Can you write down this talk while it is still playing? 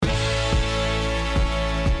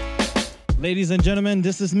Ladies and gentlemen,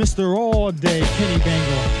 this is Mr. All Day Kenny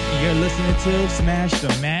Bangle, and you're listening to Smash the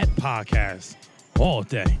Mat Podcast. All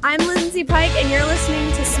day. I'm Lindsay Pike, and you're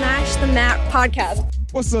listening to Smash the Mat Podcast.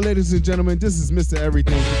 What's up, ladies and gentlemen? This is Mr.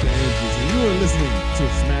 Everything with the Angels, and you are listening to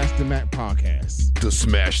Smash the Mat Podcast. The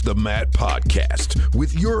Smash the Mat Podcast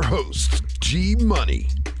with your hosts, G Money,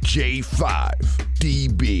 J5,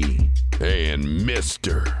 DB, and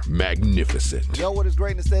Mr. Magnificent. Yo, what is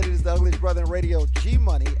great in the state? It is the ugliest brother in radio, G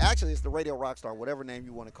Money. Actually, it's the radio rock star, whatever name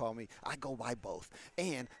you want to call me. I go by both.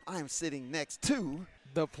 And I am sitting next to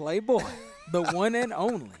the Playboy, the one and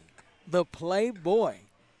only, the Playboy,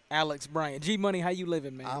 Alex Bryant. G Money, how you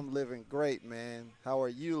living, man? I'm living great, man. How are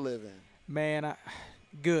you living? Man,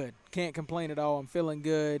 good. Can't complain at all. I'm feeling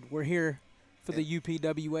good. We're here for the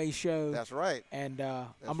UPWA show. That's right. And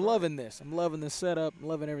I'm loving this. I'm loving the setup. I'm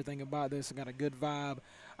loving everything about this. I got a good vibe.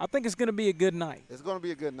 I think it's going to be a good night. It's going to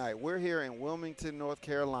be a good night. We're here in Wilmington, North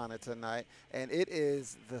Carolina tonight, and it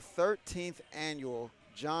is the 13th annual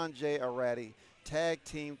John J. Arati Tag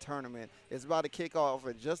Team Tournament. It's about to kick off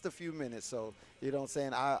in just a few minutes. So, you know what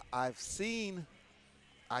I'm saying?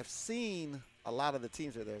 I've seen a lot of the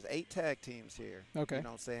teams here. There's 8 tag teams here. Okay. You know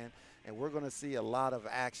what I'm saying? And we're going to see a lot of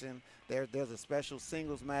action. There's a special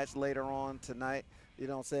singles match later on tonight. You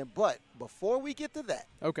know what I'm saying? But before we get to that,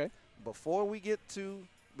 before we get to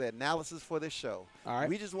the analysis for this show, all right,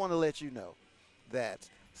 we just want to let you know that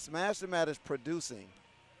Smash the Mat is producing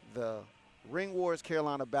the Ring Wars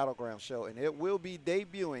Carolina Battleground show, and it will be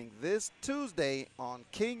debuting this Tuesday on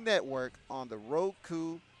King Network on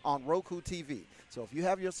Roku TV. So if you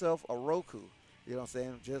have yourself a Roku, you know what I'm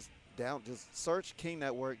saying, just search King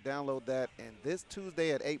Network, download that, and this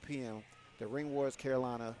Tuesday at 8 p.m., the Ring Wars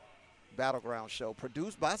Carolina Battleground show,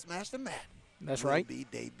 produced by Smash the Mat. That's will right. Be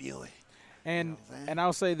debuting. And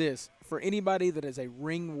I'll say this, for anybody that is a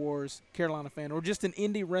Ring Wars Carolina fan or just an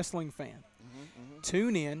indie wrestling fan,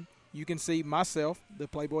 tune in. You can see myself, the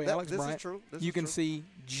Playboy Alex Bryant. This is true. You can see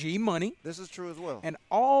G Money. This is true as well. And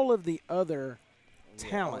all of the other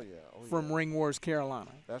talent from Ring Wars Carolina.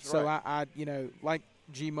 That's so right. I like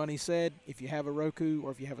G Money said, if you have a Roku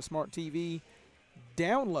or if you have a smart TV,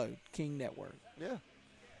 download King Network. Yeah.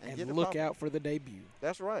 And look out for the debut.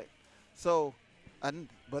 That's right. So,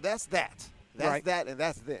 but that's that. That's right. that, and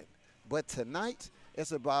that's then. But tonight,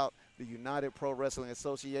 it's about the United Pro Wrestling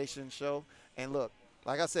Association show. And look,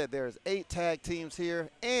 like I said, there's 8 tag teams here,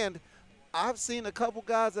 and I've seen a couple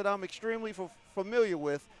guys that I'm extremely familiar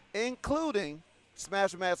with, including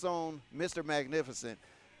Smash Mat's own Mr. Magnificent.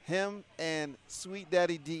 Him and Sweet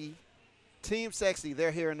Daddy D, Team Sexy,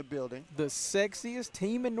 they're here in the building. The sexiest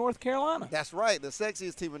team in North Carolina. That's right, the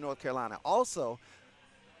sexiest team in North Carolina. Also,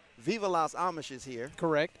 Viva Las Amish is here.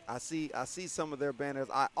 Correct. I see some of their banners.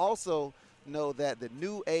 I also know that the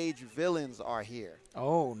New Age Villains are here.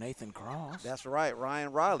 Oh, Nathan Cross. That's right,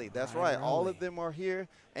 Ryan Riley. That's right. All of them are here,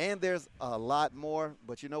 and there's a lot more.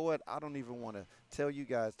 But you know what? I don't even want to tell you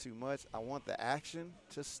guys too much. I want the action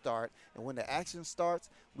to start, and when the action starts,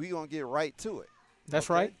 we're going to get right to it. That's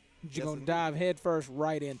right. You're going to dive headfirst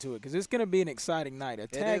right into it because it's going to be an exciting night. A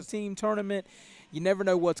tag team tournament, you never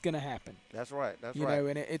know what's going to happen. That's right. That's right. You know,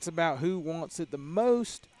 and it's about who wants it the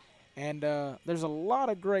most. And there's a lot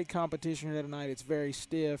of great competition here tonight. It's very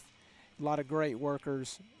stiff, a lot of great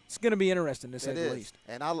workers. It's going to be interesting, to say the least.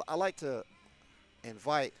 And I like to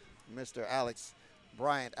invite Mr. Alex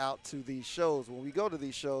Bryant out to these shows when we go to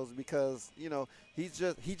these shows because, you know, he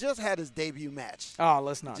just had his debut match. Oh,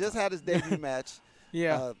 let's not. Just had his debut match.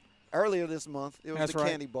 Yeah. Earlier this month. It was That's the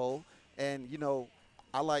right. Candy Bowl. And, you know,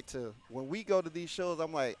 I like to, when we go to these shows,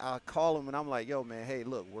 I call him and I'm like, yo, man, hey,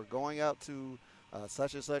 look, we're going out to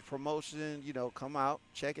such and such promotion, you know, come out,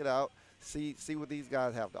 check it out, see what these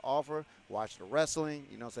guys have to offer, watch the wrestling,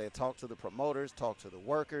 you know what I'm saying, talk to the promoters, talk to the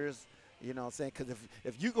workers, you know what I'm saying, because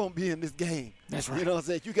if you're going to be in this game, that's right. You know what I'm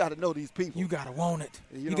saying, you got to know these people. You got to want it.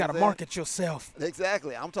 You got to market yourself.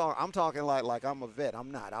 Exactly. I'm talking like I'm a vet.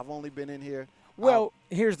 I'm not. I've only been in here. Well,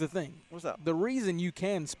 here's the thing. What's up? The reason you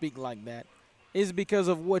can speak like that is because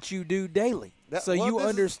of what you do daily. You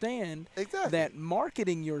understand that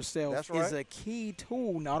marketing yourself is a key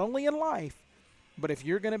tool, not only in life, but if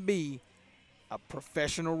you're going to be a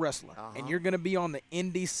professional wrestler and you're going to be on the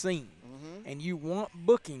indie scene and you want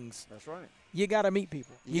bookings, that's right. You got to meet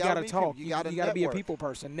people. You got to talk. You got to be a people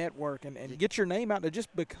person, network, and get your name out to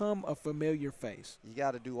just become a familiar face. You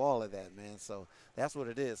got to do all of that, man. So that's what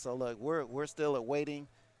it is. So, look, we're still awaiting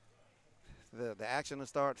the action to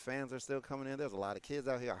start. Fans are still coming in. There's a lot of kids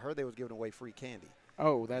out here. I heard they was giving away free candy.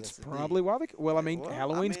 Oh, that's probably why.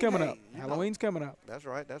 Halloween's coming up. Halloween's coming up. That's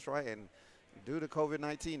right. That's right. And, due to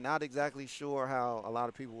COVID-19, not exactly sure how a lot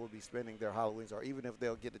of people will be spending their Halloweens or even if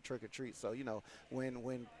they'll get the trick-or-treat. So,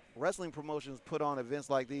 when wrestling promotions put on events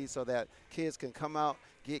like these so that kids can come out,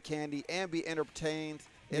 get candy, and be entertained,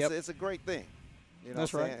 it's a great thing.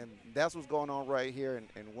 That's right. And that's what's going on right here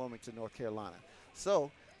in Wilmington, North Carolina.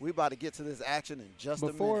 So we're about to get to this action in just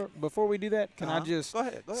a minute. Before we do that, can I just go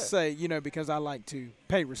ahead. say, because I like to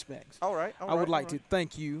pay respects. All right. I would like to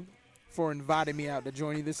thank you for inviting me out to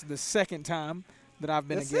join you. This is the second time that I've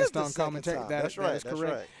been a guest on commentary. That's right. That is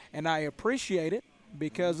correct. Right. And I appreciate it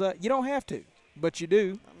because you don't have to, but you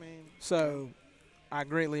do. So I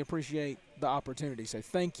greatly appreciate the opportunity. So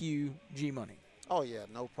thank you, G Money. Oh, yeah,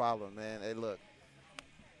 no problem, man. Hey, look.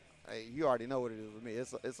 Hey, you already know what it is with me.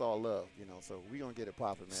 It's all love, so we're going to get it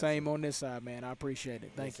popping, man. Same on this side, man. I appreciate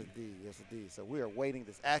it. Thank you. Yes, indeed. So we are waiting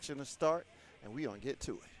this action to start, and we're going to get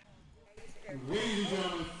to it. Ladies and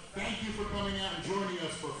gentlemen, thank you for coming out and joining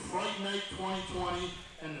us for Fright Night 2020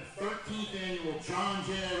 and the 13th annual John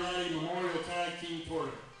J. Ratty Memorial Tag Team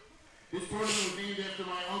Tournament. This tournament was named after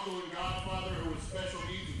my uncle and godfather who was special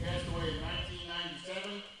needs and passed away in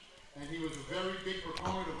 1997, and he was a very big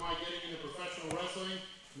proponent of my getting into professional wrestling.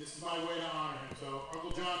 This is my way to honor him. So,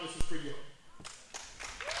 Uncle John, this is for you.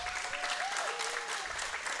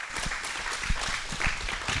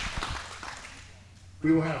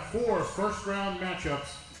 We will have 4 first-round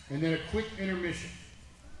matchups and then a quick intermission.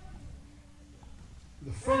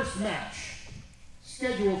 The first match,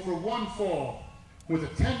 scheduled for one fall with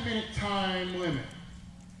a 10-minute time limit.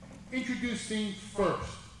 Introducing first,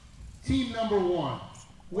 team number 1,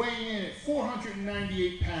 weighing in at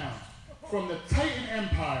 498 pounds. From the Titan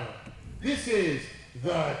Empire, this is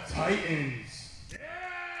the Titans.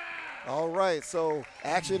 All right, so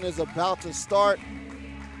action is about to start.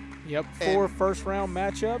 Yep, 4 first-round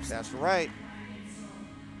matchups. That's right.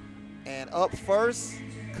 And up first,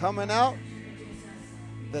 coming out,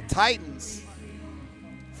 the Titans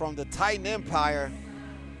from the Titan Empire.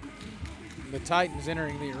 The Titans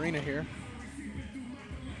entering the arena here.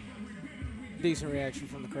 Decent reaction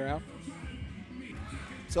from the crowd.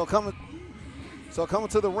 So coming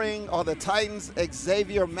to the ring are the Titans,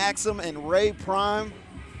 Xavier Maxim and Ray Prime.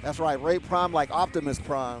 That's right, Ray Prime like Optimus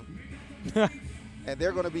Prime. And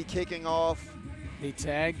they're going to be kicking off the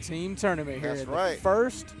tag team tournament here. That's right. The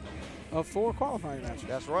first of 4 qualifying matches.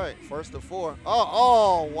 That's right, first of 4.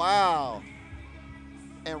 Oh, wow.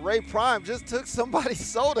 And Ray Prime just took somebody's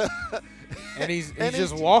soda. And he's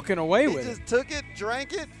just walking away with it. He just took it,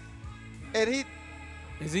 drank it, and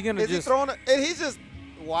is he going to just throwing it? And he's just,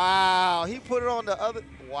 wow. He put it on the other.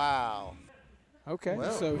 Wow. Okay,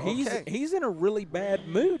 well, so he's in a really bad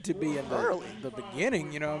mood to be in the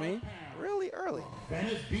beginning. You know what I mean? Really early.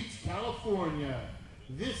 Venice Beach, California.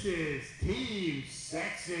 This is Team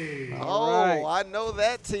Sexy. Oh, right. I know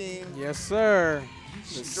that team. Yes, sir.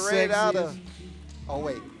 Straight out of. Oh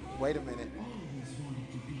wait a minute.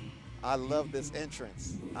 I love this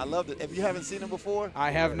entrance. I love it. If you haven't seen them before,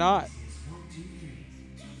 I have not.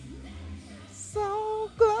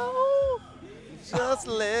 So glow, just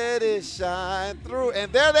let it shine through.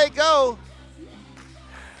 And there they go.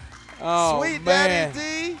 Oh, Sweet man.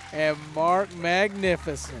 Daddy D. And Mark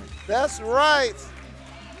Magnificent. That's right.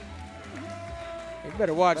 You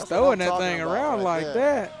better watch throwing that thing around like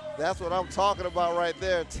that. That's what I'm talking about right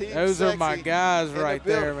there. Team Those Sexy are my guys right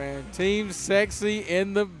there, man. Team Sexy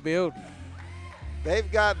in the building.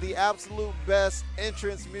 They've got the absolute best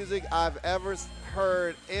entrance music I've ever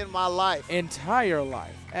heard in my life. Entire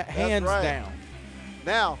life. Hands down.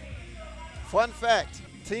 Now, fun fact,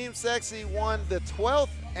 Team Sexy won the 12th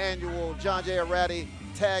annual John J. Ratty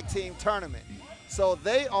Tag Team Tournament. So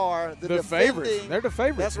they are the favorites. They're the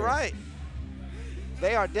favorites. That's right.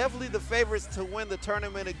 They are definitely the favorites to win the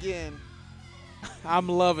tournament again. I'm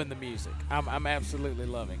loving the music. I'm absolutely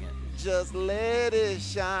loving it. Just let it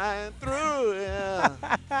shine through.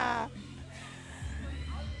 Yeah.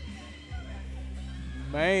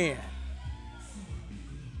 Man,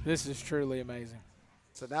 this is truly amazing.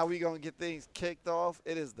 So now we're going to get things kicked off.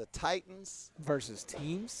 It is the Titans versus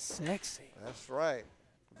Team Sexy. That's right.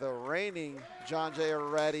 The reigning John J.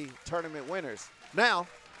 Ratty tournament winners. Now,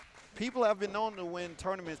 people have been known to win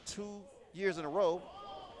tournaments 2 years in a row.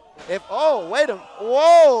 Wait a minute.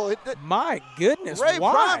 Whoa. My goodness, Ray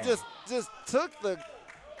why? Prime just took the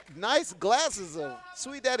nice glasses of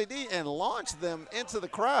Sweet Daddy D and launched them into the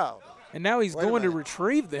crowd. And now he's going to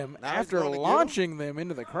retrieve them after launching them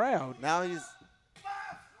into the crowd. Now he's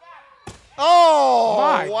 – oh,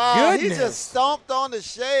 my wow. Goodness. He just stomped on the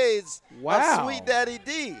shades of Sweet Daddy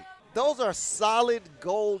D. Those are solid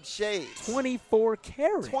gold shades. 24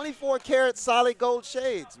 karat. 24 karat solid gold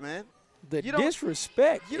shades, man. The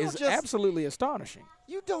disrespect is absolutely astonishing.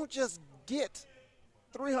 You don't just get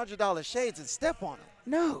 $300 shades and step on them.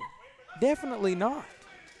 No, definitely not.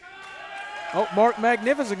 Oh, Mark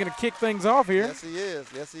Magnificent going to kick things off here. Yes, he is.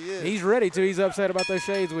 Yes, he is. He's ready to. He's upset about those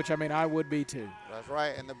shades, which, I mean, I would be too. That's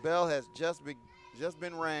right. And the bell has just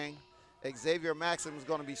been rang. Xavier Maxim is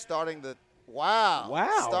going to be starting the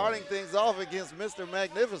starting things off against Mr.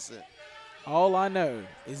 Magnificent. All I know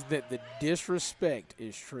is that the disrespect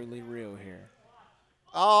is truly real here.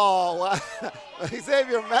 Oh, wow.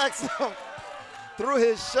 Xavier Maxim threw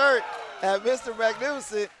his shirt at Mr.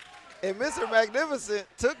 Magnificent, and Mr. Magnificent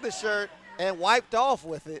took the shirt and wiped off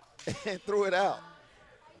with it and threw it out.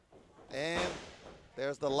 And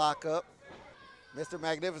there's the lockup. Mr.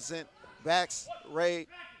 Magnificent backs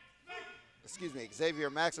Xavier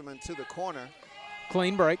Maxim into the corner.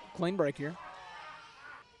 Clean break here.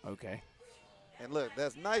 Okay. And look,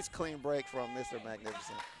 that's nice clean break from Mr.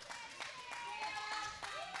 Magnificent.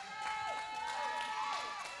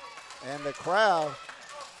 And the crowd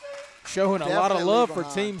showing a lot of love for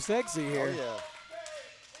Team Sexy here. Oh, yeah.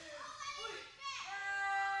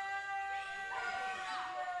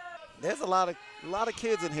 There's a lot of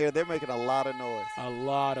kids in here. They're making a lot of noise. A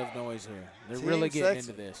lot of noise here. They're really getting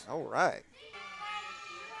into this. All right.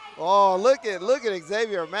 Oh, look at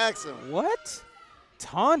Xavier Maxim. What?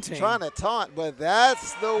 Taunting. Trying to taunt, but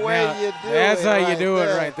that's the way you do it. That's how you do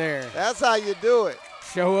it right there. That's how you do it.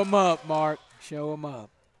 Show him up, Mark. Show him up.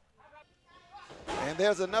 And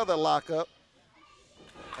there's another lockup.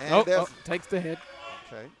 And takes the hit.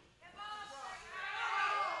 Okay.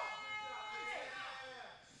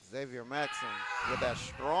 Xavier Maxim with that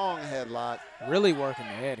strong headlock. Really working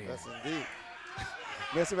the head here. Yes, indeed.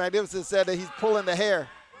 Mr. Magnificent said that he's pulling the hair.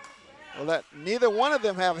 Well, neither one of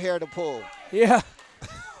them have hair to pull. Yeah.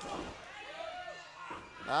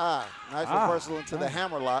 Nice reversal into the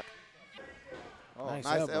hammerlock. Oh, nice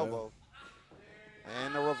elbow.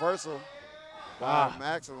 And the reversal by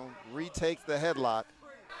Maximum retakes the headlock.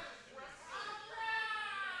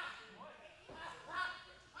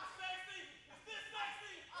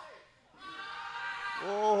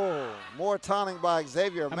 Oh, more taunting by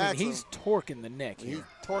Xavier Maxim. I mean, he's torquing the neck here. He's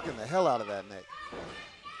torquing the hell out of that neck.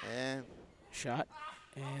 And shot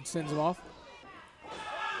and sends him off.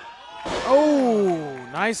 Oh,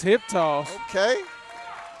 nice hip toss. Okay.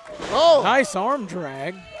 Oh. Nice arm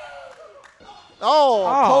drag.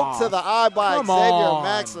 Oh, poke to the eye by Xavier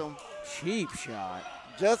Maxim. Cheap shot.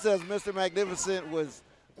 Just as Mr. Magnificent was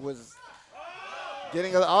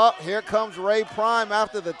getting up. Here comes Ray Prime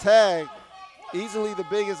after the tag. Easily the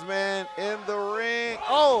biggest man in the ring.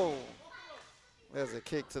 Oh, there's a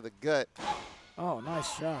kick to the gut. Oh,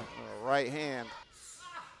 nice shot. Right hand.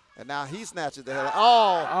 And now he snatches the head.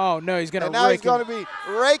 Oh, no, he's going to And now he's going to be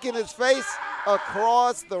raking his face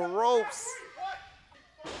across the ropes.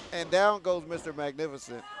 And down goes Mr.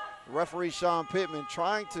 Magnificent. Referee Sean Pittman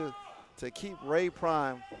trying to keep Ray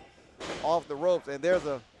Prime off the ropes. And there's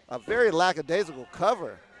a very lackadaisical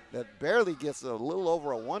cover that barely gets a little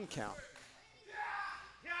over a 1 count.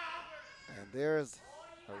 And there's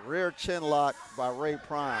a rear chin lock by Ray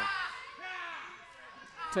Prime.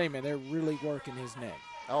 Tell you, man, they're really working his neck.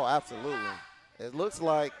 Oh, absolutely. It looks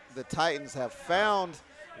like the Titans have found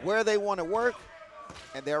where they want to work,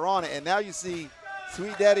 and they're on it. And now you see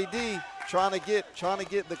Sweet Daddy D trying to get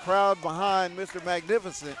the crowd behind Mr.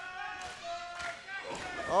 Magnificent.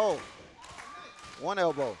 Oh, 1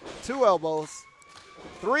 elbow, 2 elbows,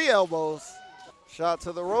 3 elbows. Shot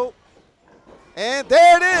to the rope. And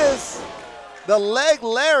there it is. The leg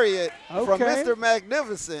lariat from Mr.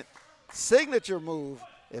 Magnificent. Signature move.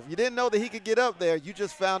 If you didn't know that he could get up there, you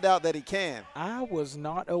just found out that he can. I was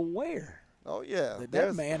not aware. Oh, yeah.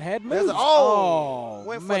 That man had moves.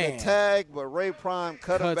 Went for the tag, but Ray Prime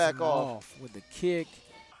cut him back off. With the kick.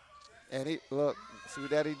 And look, Sweet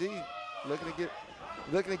Daddy D looking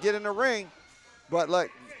to get in the ring. But look,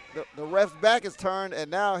 the ref's back is turned, and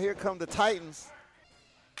now here come the Titans.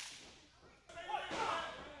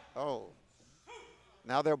 Oh.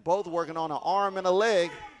 Now they're both working on an arm and a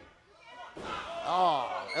leg. Oh,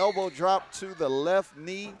 elbow drop to the left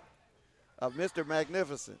knee of Mr.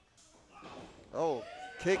 Magnificent. Oh,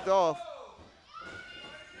 kicked off.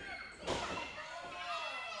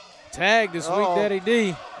 Tag to Sweet Daddy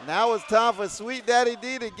D. Now it's time for Sweet Daddy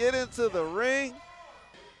D to get into the ring.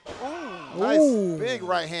 Ooh, nice big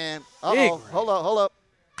right hand. Hold up.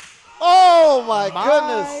 Oh, my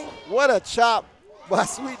goodness. What a chop by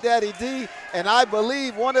Sweet Daddy D. And I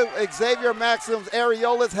believe one of Xavier Maxim's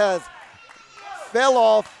areolas has fell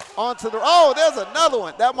off onto the – oh, there's another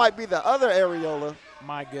one. That might be the other areola.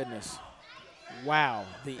 My goodness. Wow.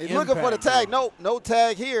 He's looking for the tag. No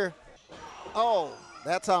tag here. Oh,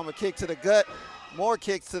 that time a kick to the gut. More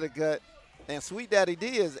kicks to the gut. And Sweet Daddy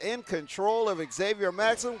D is in control of Xavier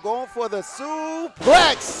Maxim, going for the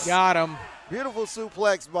suplex. Got him. Beautiful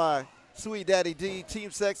suplex by Sweet Daddy D.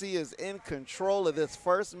 Team Sexy is in control of this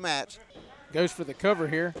first match. Goes for the cover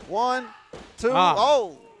here. 1, 2,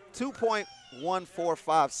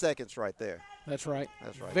 2.145 seconds right there. That's right.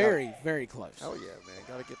 That's right. Very, very close. Oh, yeah, man.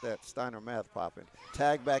 Got to get that Steiner math popping.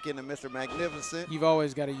 Tag back into Mr. Magnificent. You've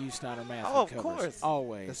always got to use Steiner math. Oh, of course.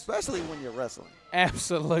 Always. Especially when you're wrestling.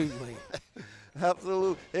 Absolutely.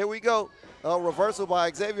 Absolutely. Here we go. A reversal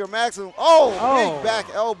by Xavier Maxim. Oh, big back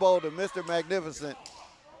elbow to Mr. Magnificent.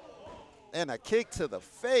 And a kick to the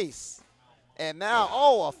face. And now,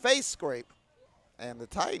 a face scrape. And the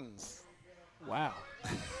Titans. Wow.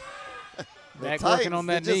 Back working on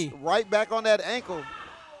that knee. Right back on that ankle.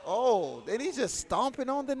 Oh, and he's just stomping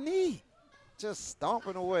on the knee. Just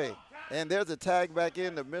stomping away. And there's a tag back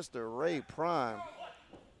into Mr. Ray Prime.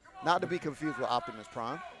 Not to be confused with Optimus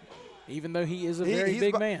Prime. Even though he is a very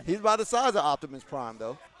big man. He's about the size of Optimus Prime,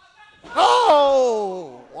 though.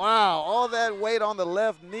 Oh, wow. All that weight on the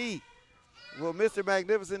left knee. Will Mr.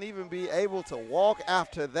 Magnificent even be able to walk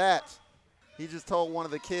after that? He just told one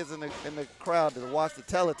of the kids in the crowd to watch the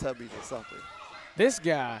Teletubbies or something. This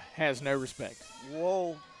guy has no respect.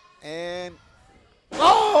 Whoa. And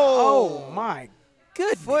oh my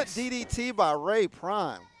goodness. Foot DDT by Ray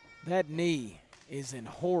Prime. That knee is in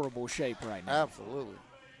horrible shape right now. Absolutely.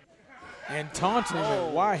 And taunting him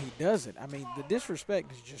at why he does it. I mean, the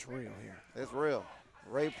disrespect is just real here. It's real.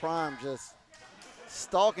 Ray Prime just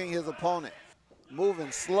stalking his opponent,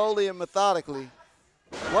 moving slowly and methodically,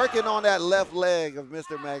 working on that left leg of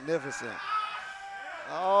Mr. Magnificent.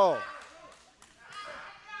 Oh.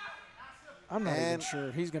 I'm not even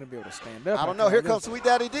sure he's going to be able to stand up. I don't know. Here comes Sweet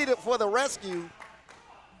Daddy D for the rescue.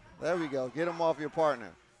 There we go. Get him off your partner.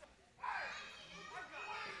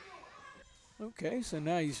 Okay, so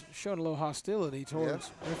now he's showing a little hostility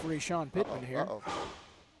towards referee Sean Pittman here.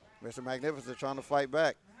 Mr. Magnificent trying to fight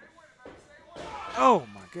back. Oh,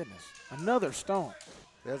 my goodness. Another stomp.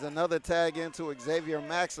 There's another tag into Xavier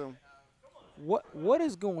Maxim. What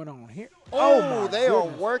is going on here? Oh, they are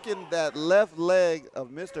working that left leg of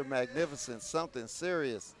Mr. Magnificent, something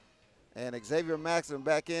serious. And Xavier Maxim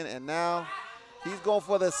back in, and now he's going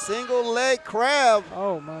for the single leg crab.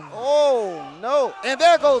 Oh, my. Oh, no. And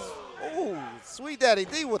there goes, Sweet Daddy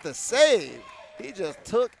D with the save. He just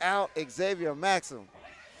took out Xavier Maxim.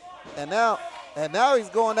 And now he's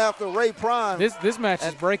going after Ray Prime. This match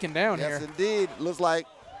is breaking down here. Yes, indeed. Looks like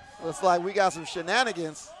we got some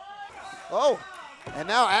shenanigans. Oh, and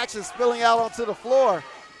now action spilling out onto the floor.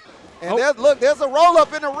 And there's a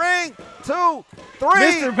roll-up in the ring. 2, 3.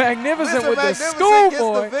 Mr. Magnificent with the schoolboy gets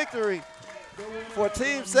schoolboy. the victory for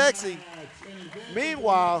Team Sexy.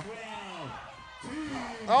 Meanwhile,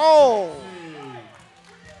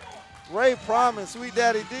 Ray Prime and Sweet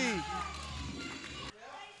Daddy D.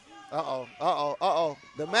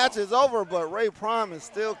 The match is over, but Ray Prime is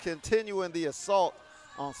still continuing the assault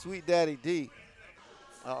on Sweet Daddy D.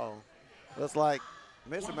 Looks like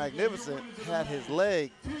Mr. Magnificent had his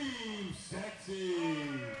leg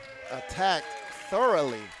attacked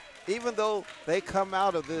thoroughly, even though they come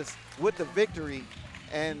out of this with the victory.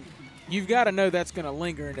 And you've got to know that's going to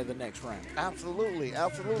linger into the next round. Absolutely.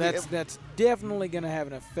 That's definitely going to have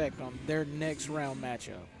an effect on their next round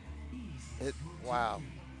matchup. Wow.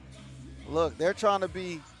 Look, they're trying to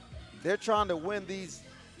win these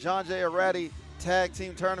John J. Arati tag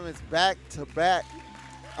team tournaments back to back.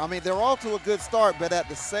 I mean, they're all to a good start, but at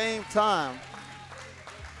the same time,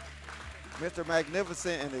 Mr.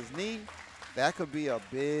 Magnificent and his knee, that could be a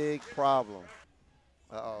big problem.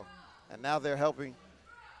 And now they're helping,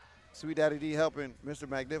 Sweet Daddy D helping Mr.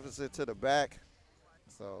 Magnificent to the back.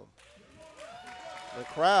 So the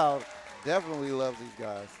crowd definitely loves these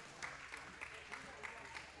guys.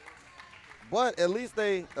 But at least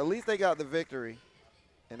they got the victory,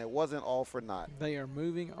 and it wasn't all for naught. They are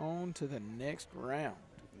moving on to the next round.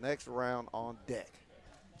 Next round on deck.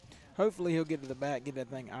 Hopefully he'll get to the back, get that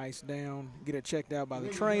thing iced down, get it checked out by the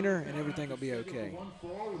trainer, and everything will be okay.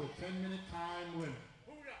 1-4 with a 10-minute time limit.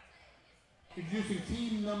 Introducing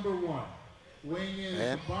team number 1, weighing in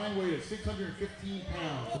at a combined weight of 615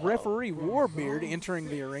 pounds. Referee Warbeard entering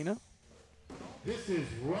the arena. This is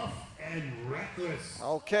Rough and Reckless.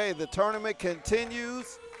 Okay, the tournament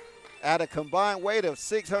continues at a combined weight of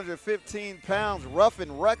 615 pounds. Rough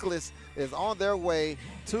and Reckless is on their way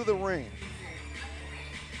to the ring.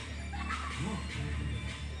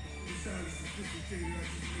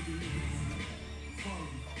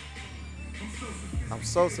 I'm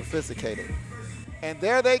so sophisticated. And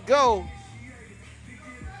there they go.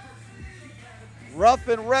 Rough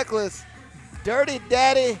and Reckless, Dirty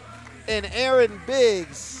Daddy, and Aaron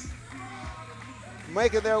Biggs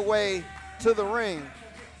making their way to the ring.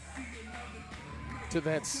 To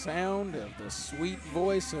that sound of the sweet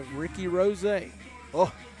voice of Ricky Rose.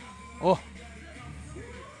 Oh.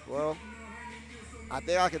 Well, I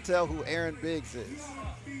think I can tell who Aaron Biggs is.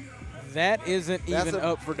 That isn't even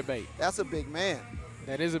up for debate. That's a big man.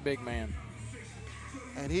 That is a big man.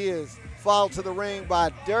 And he is followed to the ring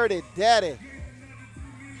by Dirty Daddy.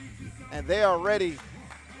 And they are ready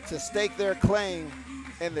to stake their claim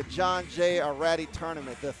in the John J. Arati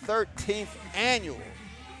Tournament, the 13th annual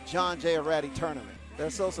John J. Arati Tournament. They're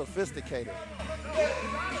so sophisticated.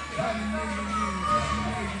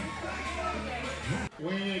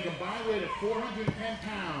 Weighing a combined weight of 410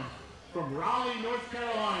 pounds from Raleigh, North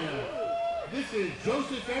Carolina, this is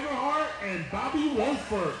Joseph Everhart and Bobby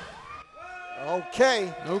Wolford.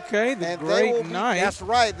 Okay, the Great Knight. That's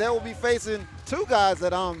right. They will be facing two guys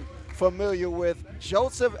that I'm familiar with,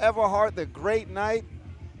 Joseph Everhart, the Great Knight,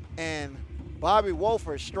 and Bobby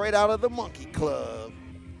Wolford, straight out of the Monkey Club.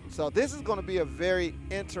 So this is going to be a very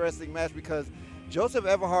interesting match because Joseph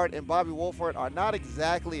Everhart and Bobby Wolford are not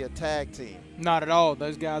exactly a tag team. Not at all.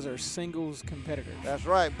 Those guys are singles competitors. That's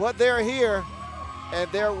right. But they're here,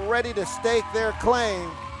 and they're ready to stake their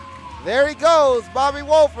claim. There he goes, Bobby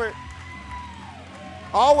Wolford.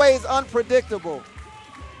 Always unpredictable.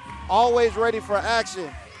 Always ready for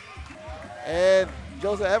action. And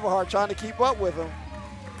Joseph Everhart trying to keep up with him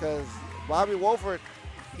because Bobby Wolford,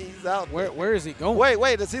 he's out. Where is he going?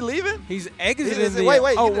 Wait, is he leaving? He's exiting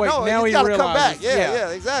Wait. No, now he's he got to come back. realizes. Yeah,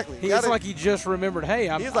 exactly. It's like he just remembered, hey,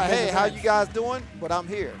 He's like, hey, how you guys doing? But I'm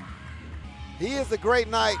here. He is the Great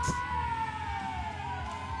Knight.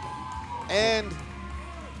 And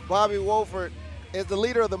Bobby Wolford is the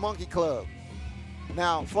leader of the Monkey Club.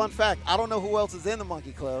 Now, fun fact, I don't know who else is in the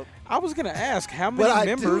Monkey Club. I was going to ask how many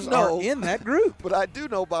members are in that group. But I do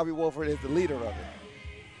know Bobby Wolford is the leader of it.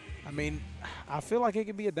 I mean, I feel like it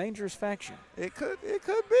could be a dangerous faction. It could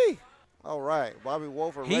be. All right, Bobby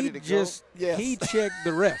Wolford ready to go. Yes. He checked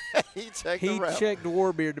the ref. He checked the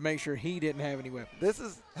Warbeard to make sure he didn't have any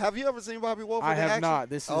weapons. Have you ever seen Bobby Wolford I in have action? not.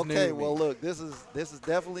 This is new okay. to me. Well, look, this is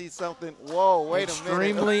definitely something. Whoa, wait a minute.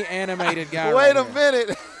 Extremely animated guy. Wait right a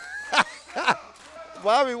minute.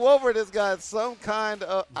 Bobby Wolford has got some kind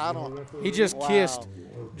of He just kissed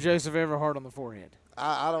Joseph Everhart on the forehead.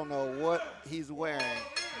 I don't know what he's wearing,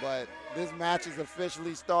 but this match is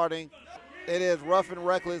officially starting. It is Rough and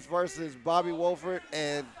Reckless versus Bobby Wolford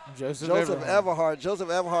and Joseph Everhart. Joseph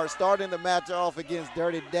Everhart starting the match off against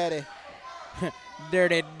Dirty Daddy.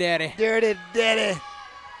 Dirty Daddy. Dirty Daddy.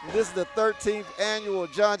 This is the 13th annual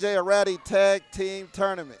John J. Arati Tag Team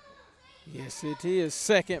Tournament. Yes, it is.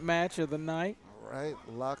 Second match of the night. All right,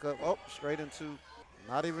 lock up. Oh, straight into,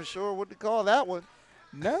 not even sure what to call that one.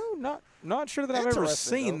 No, not sure that I've ever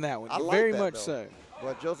seen that one. I like Very that, much though. so.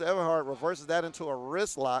 But Joseph Everhart reverses that into a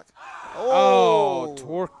wrist lock.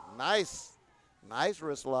 Torque. Nice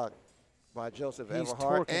wrist lock by Joseph He's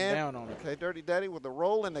Everhart. Torquing down on it. Okay, Dirty Daddy with the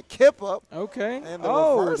roll and the kip up. Okay. And the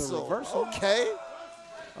reversal. The reversal. Okay.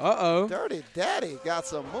 Uh-oh. Dirty Daddy got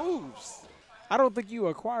some moves. I don't think you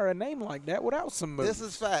acquire a name like that without some moves. This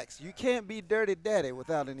is facts. You can't be Dirty Daddy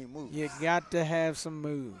without any moves. You got to have some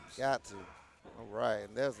moves. Got to. All right.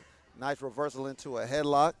 And there's a nice reversal into a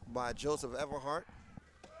headlock by Joseph Everhart.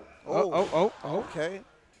 Oh. Okay.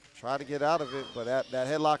 Try to get out of it, but that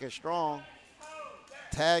headlock is strong.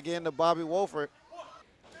 Tag into Bobby Wolford.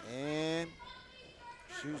 And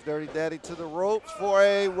shoots Dirty Daddy to the ropes for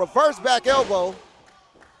a reverse back elbow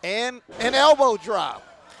and an elbow drop.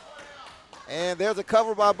 And there's a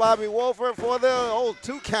cover by Bobby Wolford for the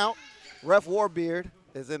 2 count. Ref Warbeard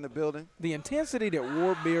is in the building. The intensity that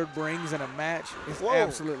Warbeard brings in a match is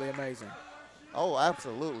absolutely amazing. Oh,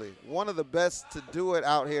 absolutely. One of the best to do it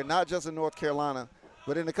out here, not just in North Carolina,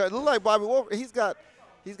 but in the country. Look like Bobby Wolford. He's got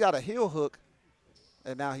a heel hook,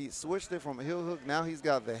 and now he switched it from a heel hook. Now he's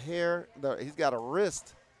got he's got a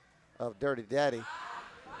wrist of Dirty Daddy.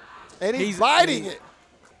 And he's biting it.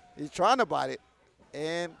 He's trying to bite it.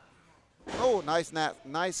 And, nice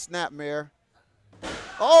snapmare.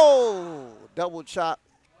 Oh, double chop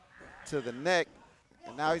to the neck.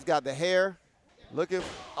 And now he's got the hair.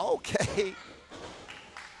 Okay.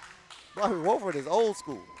 Bobby Wolford is old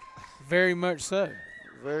school. Very much so.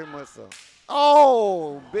 Very much so.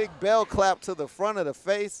 Oh, big bell clap to the front of the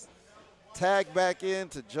face. Tag back in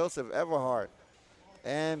to Joseph Everhart.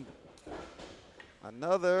 And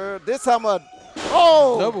this time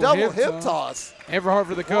double hip toss. Everhart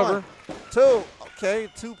for the cover. 1, 2, okay,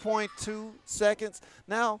 2.2 seconds.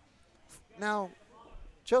 Now,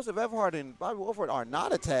 Joseph Everhart and Bobby Wolford are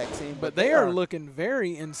not a tag team, but they are looking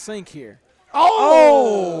very in sync here.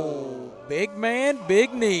 Oh! Big man,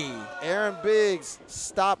 big knee. Aaron Biggs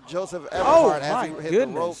stopped Joseph Everhart as he hit the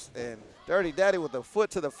ropes, and Dirty Daddy with a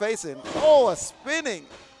foot to the face, and a spinning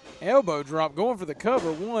elbow drop, going for the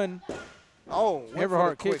cover. One. Oh,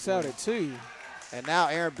 Everhart kicks out at 2. And now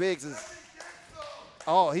Aaron Biggs is.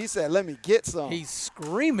 Oh, he said, "Let me get some." He's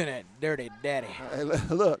screaming at Dirty Daddy. Hey,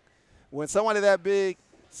 look, when somebody that big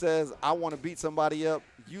says, "I want to beat somebody up,"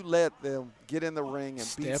 you let them get in the ring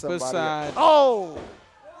and beat somebody aside. up. Oh!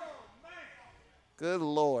 Good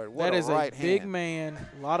Lord. What that is right a hand. big man,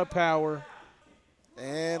 a lot of power.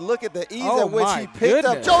 And look at the ease at which he picked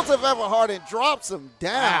up Joseph Everhart and drops him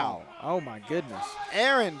down. Wow. Oh, my goodness.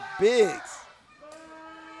 Aaron Biggs.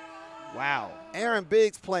 Wow. Aaron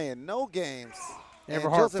Biggs playing no games.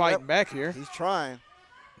 Everhart fighting back here. He's trying.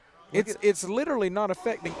 It's literally not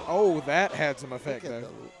affecting. Oh, that had some effect, though.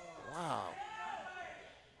 Wow.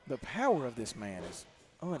 The power of this man is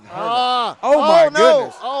unheard of. My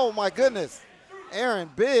goodness. Oh, my goodness. Aaron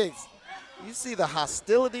Biggs. You see the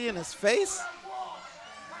hostility in his face?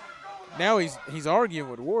 Now he's arguing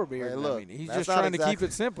with Warbeard. Hey, look, I mean, he's just trying to keep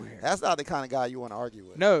it simple here. That's not the kind of guy you want to argue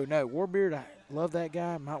with. No, Warbeard, I love that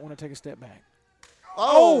guy. Might want to take a step back.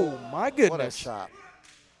 Oh, my goodness. What a shot.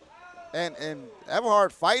 And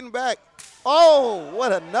Everhart fighting back. Oh,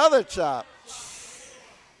 what another chop.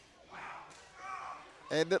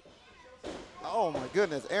 And oh my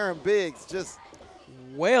goodness, Aaron Biggs just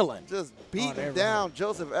wailing. Just beating down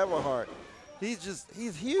Joseph Everhart. He's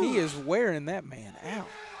huge. He is wearing that man out.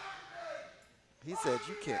 He said,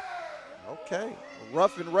 "You can't." Okay.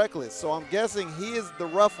 Rough and reckless. So I'm guessing he is the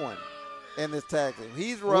rough one in this tag team.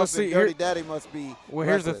 He's rough, and Dirty Daddy must be Well,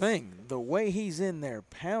 here's the thing. The way he's in there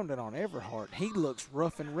pounding on Everhart, he looks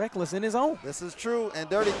rough and reckless in his own. This is true. And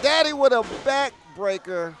Dirty Daddy with a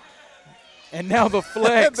backbreaker. And now the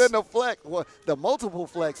flex. And then the flex. Well, the multiple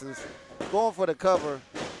flexes going for the cover.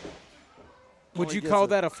 Would you call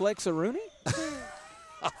that a flexaroonie?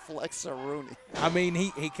 A flexaroonie. I mean,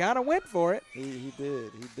 he kind of went for it. He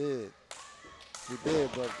did.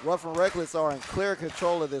 But Rough and Reckless are in clear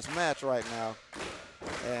control of this match right now.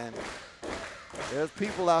 And there's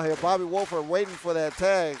people out here. Bobby Wolford waiting for that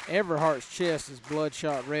tag. Everhart's chest is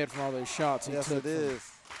bloodshot red from all those shots he took. Yes, it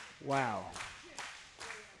is. Wow.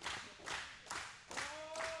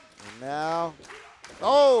 And now,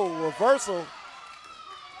 reversal.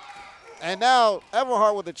 And now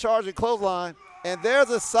Everhart with the charging clothesline. And there's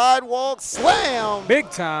a sidewalk slam. Big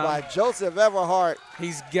time. By Joseph Everhart.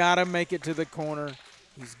 He's got to make it to the corner.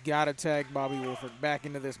 He's got to tag Bobby Wolford back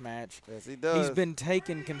into this match. Yes, he does. He's been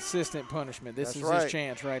taking consistent punishment. This is his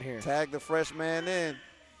chance right here. Tag the fresh man in.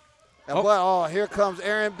 And here comes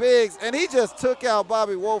Aaron Biggs. And he just took out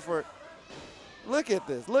Bobby Wolford. Look at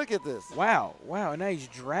this. Wow. And now he's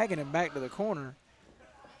dragging him back to the corner.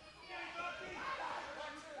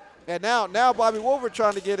 And now Bobby Wolford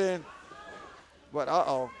trying to get in. But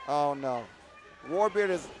oh no. Warbeard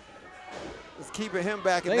is keeping him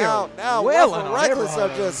back. And now Rough and Reckless are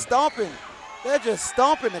just stomping. They're just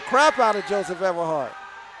stomping the crap out of Joseph Everhart.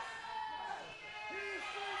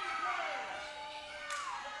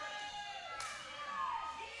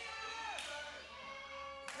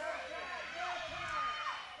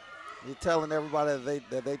 You're telling everybody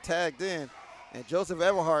that they tagged in. And Joseph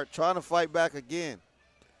Everhart trying to fight back again.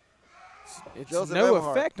 It's Joseph no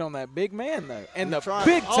Everhart. Effect on that big man, though. And the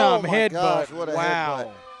big-time headbutt. Gosh, what a wow.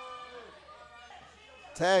 Headbutt.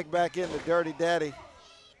 Tag back into Dirty Daddy.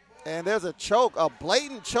 And there's a choke, a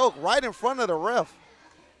blatant choke right in front of the ref.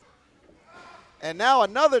 And now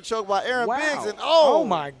another choke by Aaron Biggs. And oh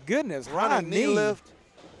my goodness. Running knee lift.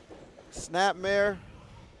 Snapmare.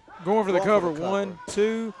 Going for the cover. 1,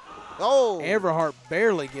 2. Oh. Everhart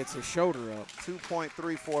barely gets his shoulder up.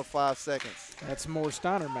 2.345 seconds. That's more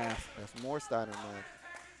Steiner math.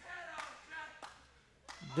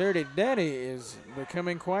 Dirty Daddy is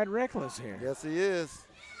becoming quite reckless here. Yes, he is.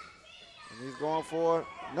 And he's going for it.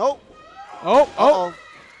 Nope.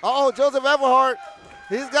 Joseph Everhart.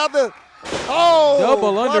 He's got the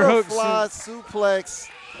double underhook suplex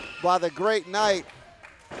by the Great Knight.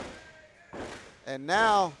 And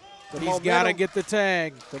now he's got to get the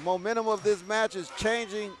tag. The momentum of this match is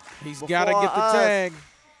changing. He's got to get the tag.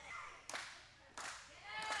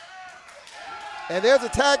 And there's a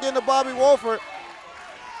tag into Bobby Wolford.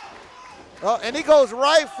 And he goes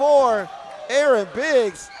right for Aaron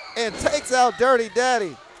Biggs and takes out Dirty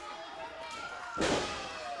Daddy.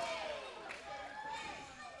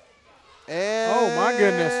 And oh, my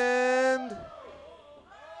goodness.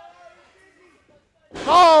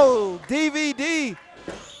 Oh, DVD.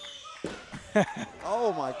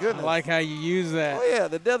 Oh, my goodness. I like how you use that. Oh, yeah,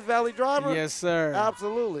 the Death Valley Driver? Yes, sir.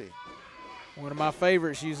 Absolutely. One of my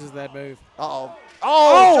favorites uses that move. Uh-oh.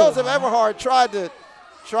 Oh, Joseph Everhart tried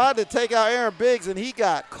to take out Aaron Biggs, and he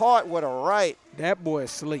got caught with a right. That boy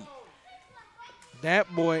is asleep.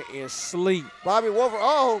 That boy is asleep. Bobby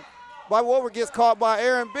Wolford gets caught by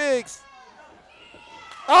Aaron Biggs.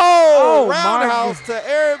 Oh, roundhouse to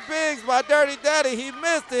Aaron Biggs by Dirty Daddy. He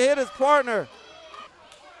missed to hit his partner.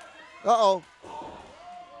 Uh-oh.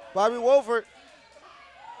 Bobby Wolford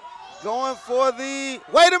going for the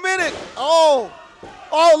 – wait a minute. Oh,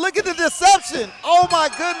 look at the deception. Oh, my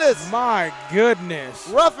goodness. My goodness.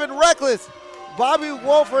 Rough and reckless. Bobby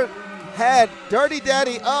Wolford had Dirty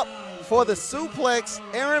Daddy up for the suplex.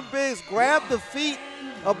 Aaron Biggs grabbed the feet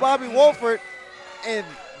of Bobby Wolford, and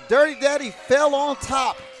Dirty Daddy fell on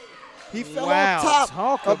top. He fell on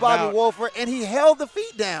top of Bobby Wolford, and he held the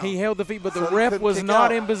feet down. He held the feet, but the ref was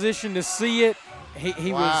not in position to see it.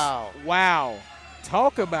 He was – wow.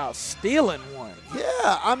 Talk about stealing one.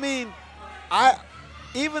 Yeah, I mean,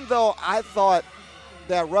 even though I thought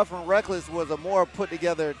that Rough and Reckless was a more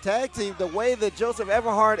put-together tag team, the way that Joseph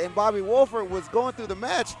Everhart and Bobby Wolford was going through the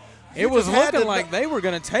match, it was looking like they were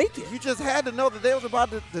going to take it. You just had to know that they was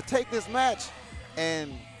about to take this match.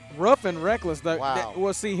 And Rough and Reckless, though. Wow.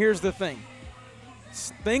 Well, see, here's the thing.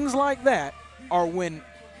 Things like that are when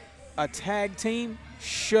a tag team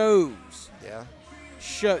shows. Yeah.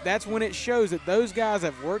 That's when it shows that those guys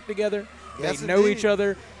have worked together. Yes, they know indeed. each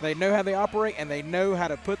other. They know how they operate, and they know how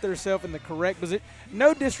to put themselves in the correct position.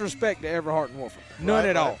 No disrespect to Everhart and Wolford. None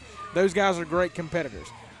at all. Those guys are great competitors.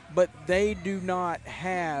 But they do not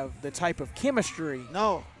have the type of chemistry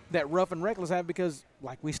that Rough and Reckless have because,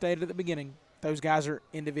 like we stated at the beginning, those guys are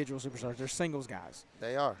individual superstars. They're singles guys.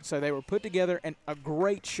 They are. So they were put together, and a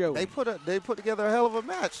great showing. They put together a hell of a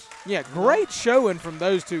match. Yeah, great showing from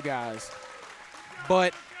those two guys.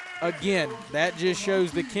 But, again, that just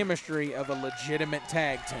shows the chemistry of a legitimate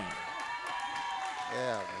tag team.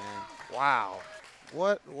 Yeah, man. Wow.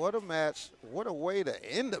 What a match. What a way to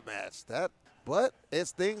end a match. But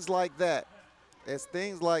it's things like that. It's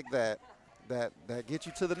things like that get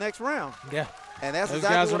you to the next round. Yeah. And that's those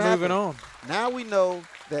exactly guys what are moving happened. on. Now we know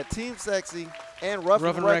that Team Sexy and Rough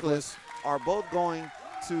and Reckless are both going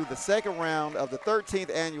to the second round of the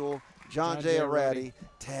 13th annual John J. Arati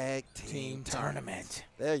Tag Team Tournament.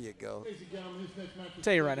 There you go. I'll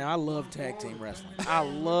tell you right now, I love tag team wrestling. I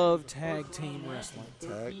love tag team wrestling.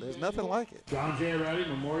 There's nothing like it. John J. Arati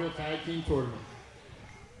Memorial Tag Team Tournament.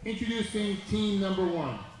 Introducing team number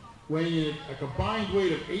 1, weighing in a combined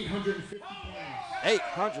weight of 850 pounds.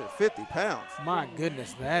 850 pounds. My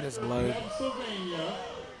goodness, that is low. Pennsylvania,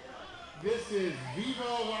 this is Viva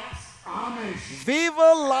Las Amish.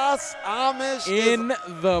 Viva Las Amish. In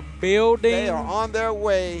the building. They are on their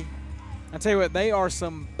way. I tell you what, they are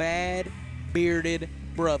some bad bearded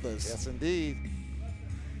brothers. Yes, indeed.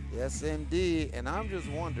 Yes, indeed. And I'm just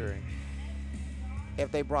wondering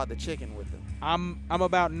if they brought the chicken with them. I'm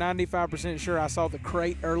about 95% sure I saw the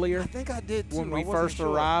crate earlier. I think I did too. When we first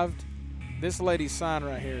arrived. This lady's sign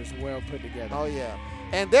right here is well put together. Oh, yeah.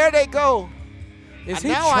 And there they go. Is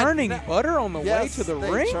he churning butter on the way to the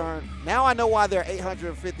ring? Now I know why they're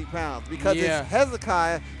 850 pounds. Because it's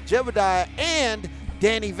Hezekiah, Jebediah, and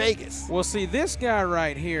Danny Vegas. Well, see, this guy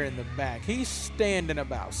right here in the back, he's standing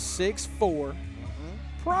about 6'4",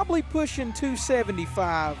 probably pushing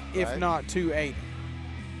 275, if not 280.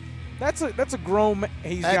 That's a grown man.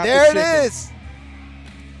 He's got there it is.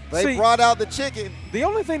 They brought out the chicken. The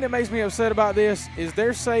only thing that makes me upset about this is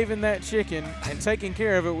they're saving that chicken and taking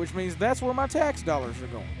care of it, which means that's where my tax dollars are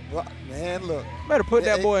going. Well, man, look. Better put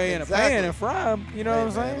that boy in a pan and fry him. You know what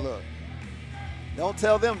I'm saying? Look. Don't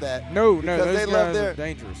tell them that. No, those guys are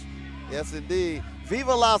dangerous. Yes, indeed.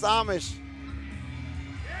 Viva Las Amish.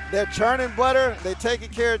 They're churning butter. They're taking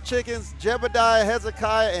care of chickens. Jebediah,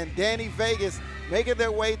 Hezekiah, and Danny Vegas making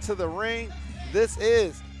their way to the ring. This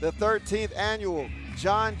is the 13th annual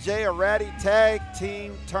John J. Arati Tag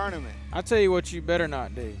Team Tournament. I tell you what you better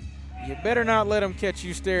not do. You better not let them catch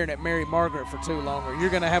you staring at Mary Margaret for too long, or you're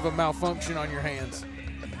going to have a malfunction on your hands.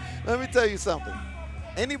 Let me tell you something.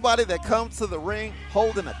 Anybody that comes to the ring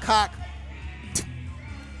holding a cock,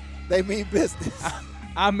 they mean business.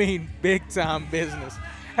 I mean big-time business.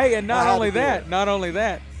 Hey, and not only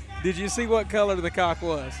that, did you see what color the cock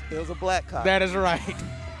was? It was a black cock. That is right.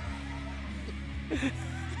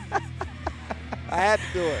 I had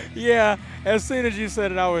to do it. Yeah, as soon as you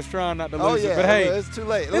said it, I was trying not to lose it. But hey, it's too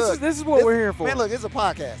late. This is what we're here for. Man, look, it's a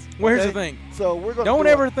podcast. Well, here's the thing. So we're gonna don't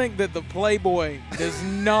ever think that the Playboy does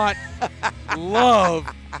not love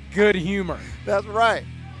good humor. That's right.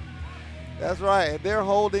 That's right. And they're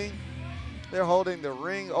holding They're holding the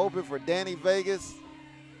ring open for Danny Vegas.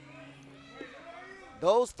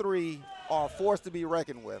 Those three are a force to be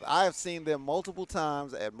reckoned with. I have seen them multiple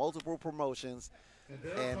times at multiple promotions,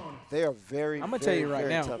 and they are very, I'm going to tell you right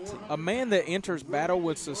now, tough team. A man that enters battle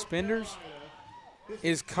with suspenders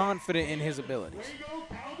is confident in his abilities.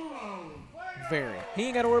 Very. He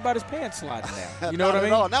ain't got to worry about his pants sliding down. You know what I mean?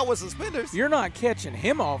 No, not with suspenders. You're not catching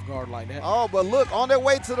him off guard like that. Oh, but look, on their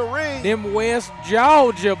way to the ring. Them West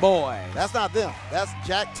Georgia boys. That's not them. That's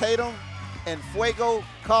Jack Tatum and Fuego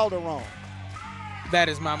Calderon. That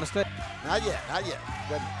is my mistake. Not yet.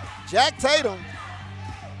 But Jack Tatum,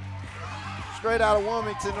 straight out of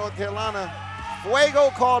Wilmington, North Carolina. Fuego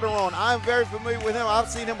Calderon, I'm very familiar with him. I've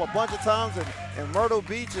seen him a bunch of times in Myrtle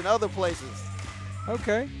Beach and other places.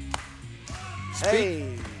 Okay.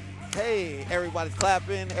 Hey, everybody's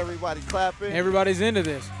clapping. Everybody's into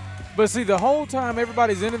this. But see, the whole time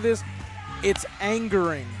everybody's into this, it's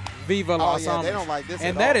angering Viva Las Almas. They don't like this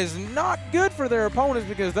and at that all. is not good for their opponents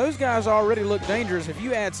because those guys already look dangerous. If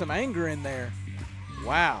you add some anger in there,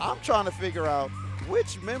 wow. I'm trying to figure out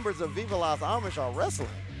which members of Viva Las Almas are wrestling.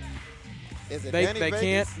 Is it Danny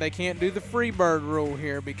Vegas? They can't do the free bird rule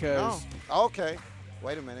here because. No. Okay.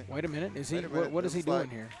 Wait a minute. Is he? What is he doing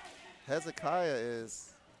here? Hezekiah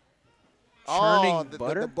is churning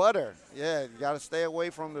butter. The butter. Yeah, you got to stay away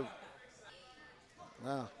from the.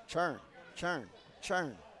 No, churn.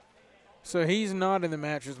 So he's not in the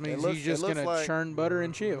match, which means he's just gonna churn butter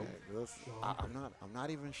and chill. I'm not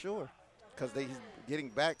even sure, because he's getting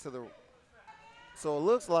back to the. So it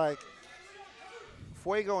looks like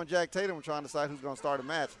Fuego and Jack Tatum are trying to decide who's going to start a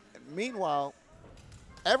match. Meanwhile,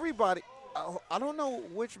 everybody, I don't know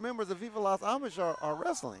which members of Viva Las Almas are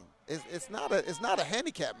wrestling. It's not a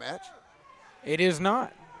handicap match. It is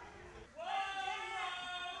not.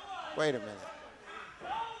 Wait a minute.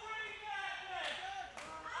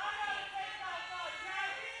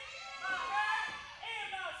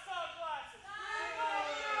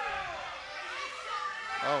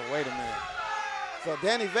 Oh, wait a minute. So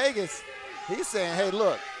Danny Vegas, he's saying, hey,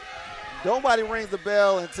 look, nobody rings the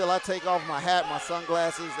bell until I take off my hat, my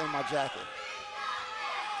sunglasses, and my jacket.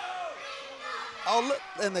 Oh, look,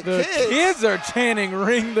 and the kids are chanting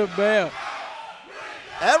ring the bell.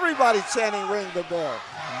 Everybody's chanting ring the bell.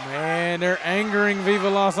 Man, they're angering Viva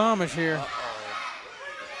Las Almas here.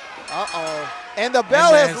 Uh-oh. And the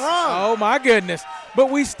bell has rung. Oh, my goodness. But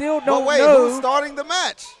we still don't know who's starting the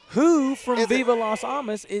match. Who from Viva Las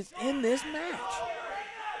Almas is in this match?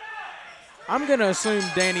 I'm going to assume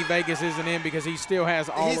Danny Vegas isn't in because he still has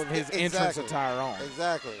all of his entrance attire on.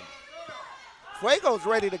 Exactly. Fuego's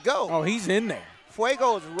ready to go. Oh, he's in there.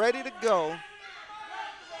 Fuego is ready to go.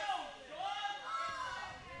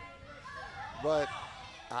 But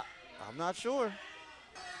I'm not sure.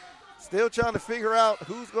 Still trying to figure out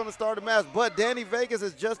who's going to start the match. But Danny Vegas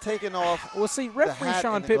has just taken off. Well, see, referee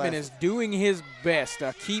Sean Pittman is doing his best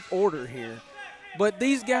to keep order here. But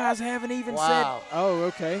these guys haven't even said. Oh,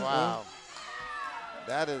 okay. Wow.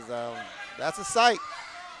 Well, that's a sight.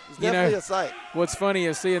 It's definitely a sight. What's funny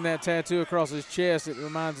is seeing that tattoo across his chest. It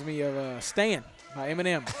reminds me of Stan by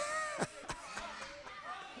Eminem.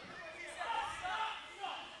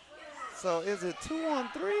 So is it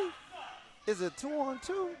 2-on-3? Is it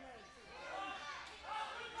 2-on-2?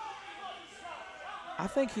 I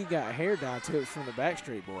think he got hair dye tips from the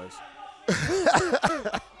Backstreet Boys.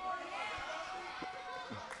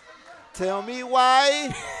 Tell me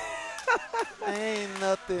why. Ain't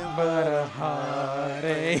nothing but a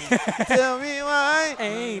heartache. Tell me why.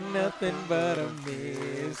 Ain't nothing but a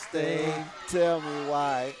mistake. Tell me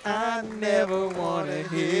why. I never want to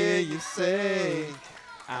hear you say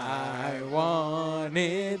I want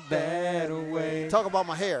it that way. Talk about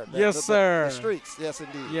my hair. Sir. The streaks. Yes,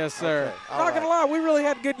 indeed. Yes, sir. Okay. Not going to lie, we really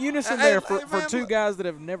had good unison there for two guys that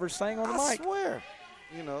have never sang on the mic. I swear.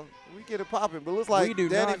 We get it popping. But it looks like we do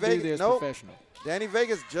Danny not Vegas, do this professional. Danny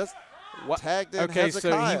Vegas just tagged in Okay,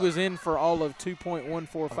 Hezekiah. so he was in for all of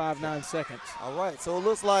 2.1459 seconds. All right, so it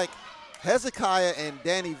looks like Hezekiah and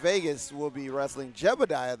Danny Vegas will be wrestling.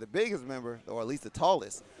 Jebediah, the biggest member, or at least the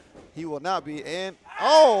tallest, he will not be in.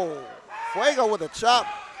 Oh, Fuego with a chop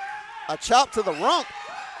to the rump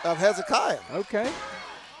of Hezekiah. Okay.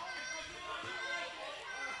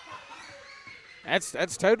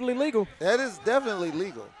 That's totally legal. That is definitely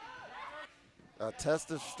legal. A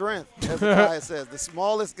test of strength, Hezekiah says. The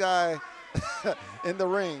smallest guy in the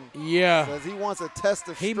ring. Yeah. Says he wants a test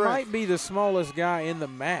of strength. He might be the smallest guy in the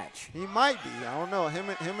match. He might be. I don't know. Him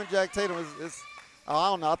and Jack Tatum is I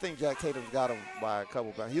don't know. I think Jack Tatum's got him by a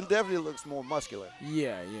couple pounds. He definitely looks more muscular.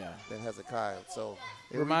 Yeah. Than Hezekiah. So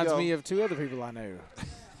reminds me of two other people I know.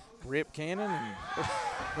 Rip Cannon and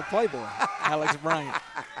the Playboy, Alex Bryant.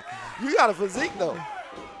 You got a physique, though.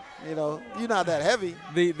 You know, you're not that heavy.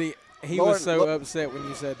 He was so upset when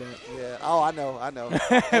you said that. Yeah. Oh, I know.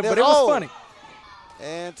 But it was funny.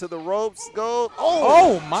 And to the ropes go.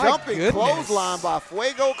 My jumping goodness. Clothesline by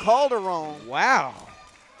Fuego Calderon. Wow.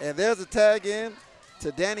 And there's a tag in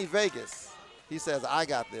to Danny Vegas. He says, I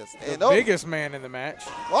got this. The biggest man in the match.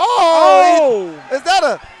 Is that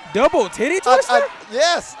a double titty twister?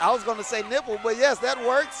 Yes. I was going to say nipple, but yes, that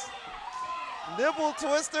works. Nipple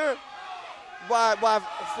twister by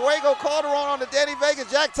Fuego Calderon on the Danny Vegas.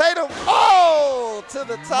 Jack Tatum. To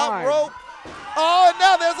the top rope.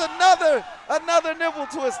 Now there's another nipple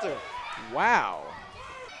twister. Wow.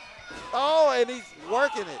 And he's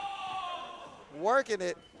working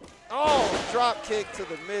it. Drop kick to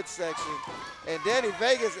the midsection. And Danny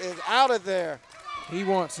Vegas is out of there. He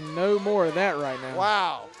wants no more of that right now.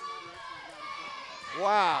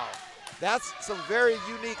 Wow. That's some very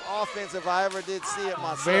unique offense if I ever did see it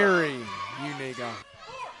myself. Very unique.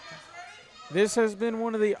 This has been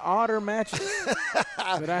one of the odder matches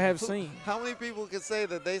that I have seen. How many people can say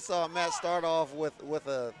that they saw a match start off with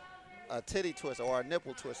a titty twister or a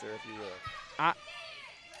nipple twister, if you will?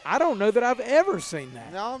 I don't know that I've ever seen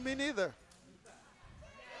that. No, me neither.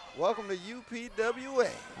 Welcome to UPWA.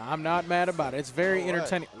 I'm not mad about it. It's very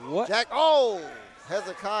entertaining. What?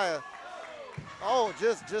 Hezekiah.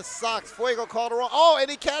 Just socks Fuego Calderon. And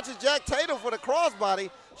he catches Jack Tatum for the crossbody.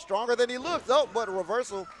 Stronger than he looks. But a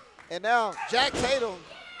reversal. And now Jack Tatum,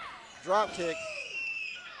 drop kick.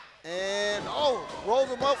 And, rolls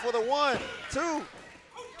him up for the 1, 2.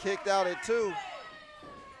 Kicked out at 2.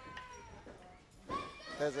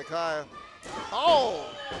 Hezekiah.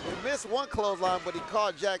 He missed one clothesline, but he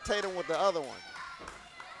caught Jack Tatum with the other one.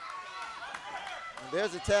 And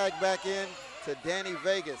there's a tag back in to Danny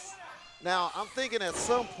Vegas. Now, I'm thinking at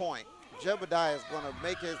some point, Jebediah is going to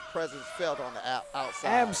make his presence felt on the outside.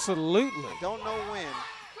 Absolutely. I don't know when,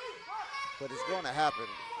 but it's going to happen.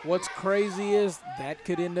 What's crazy is that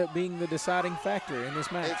could end up being the deciding factor in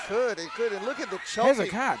this match. It could. And look at the choking.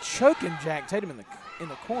 Hezekiah choking Jack Tatum in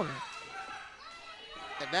the corner.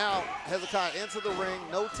 And now Hezekiah into the ring,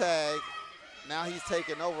 no tag. Now he's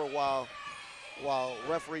taking over while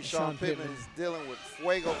referee Sean Pittman is dealing with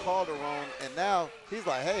Fuego Calderon. And now he's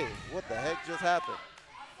like, hey, what the heck just happened?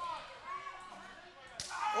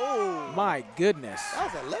 My goodness.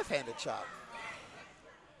 That was a left-handed chop.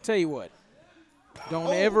 Tell you what,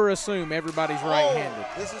 don't ever assume everybody's right-handed.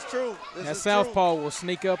 This is true. That southpaw will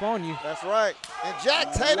sneak up on you. That's right. And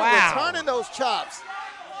Jack Tatum returning those chops.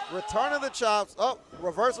 Returning the chops.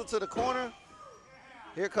 Reversal to the corner.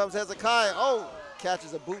 Here comes Hezekiah.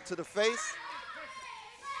 Catches a boot to the face.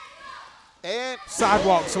 And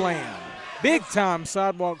sidewalk slam. Big time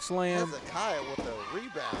sidewalk slam. Hezekiah with a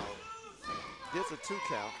rebound. Gets a 2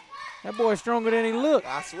 count. That boy's stronger than he looks.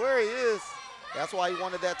 I swear he is. That's why he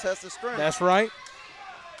wanted that test of strength. That's right.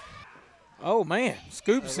 Oh, man.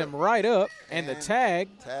 Scoops him right up. And the tag.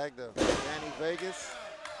 Tag to Danny Vegas.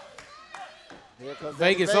 Here comes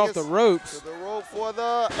Vegas off the ropes. To the rope for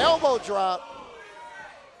the elbow drop.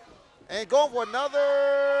 And going for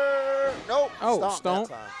another. Nope. Stomp.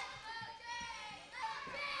 That time.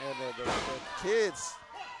 And the kids.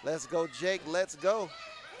 Let's go, Jake. Let's go.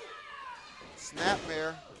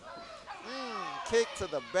 Snapmare. Kick to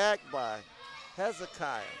the back by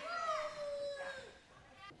Hezekiah.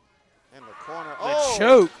 In the corner. The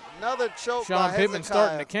choke. Another choke by Sean Pittman Hezekiah.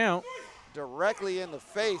 starting to count. Directly in the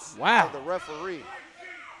face of the referee.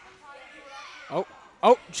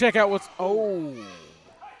 Check out what's.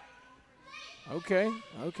 Okay.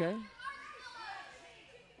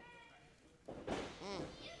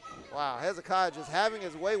 Wow, Hezekiah just having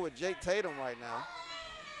his way with Jake Tatum right now.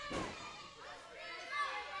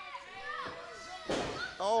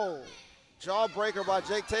 Jawbreaker by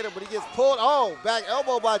Jake Tatum, but he gets pulled. Back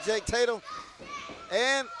elbow by Jake Tatum.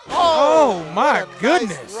 And, my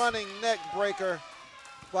goodness. Nice running neck breaker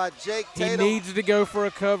by Jake Tatum. He needs to go for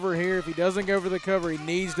a cover here. If he doesn't go for the cover, he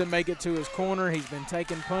needs to make it to his corner. He's been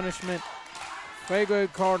taking punishment. Fuego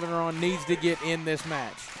Calderon needs to get in this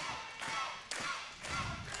match.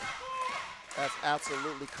 That's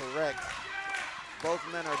absolutely correct. Both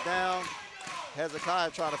men are down.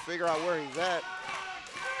 Hezekiah trying to figure out where he's at.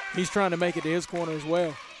 He's trying to make it to his corner as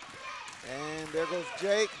well. And there goes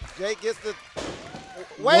Jake. Jake gets the.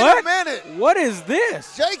 Wait a minute. What is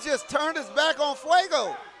this? Jake just turned his back on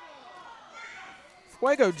Fuego.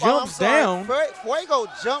 Fuego jumps down. Fuego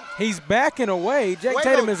jumped. He's backing away. Jake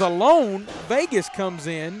Tatum is alone. Vegas comes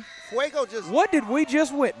in. Fuego just. What did we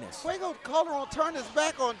just witness? Fuego Calderon turned his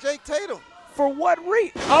back on Jake Tatum. For what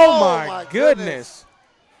reason? Oh, my goodness.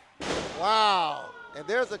 Wow. And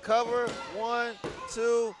there's a cover. 1,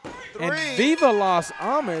 2, 3. And Viva Los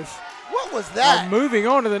Amish. What was that? Moving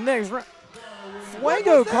on to the next round.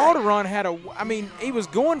 Fuego Calderon he was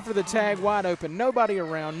going for the tag wide open. Nobody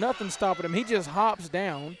around. Nothing stopping him. He just hops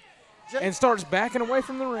down and starts backing away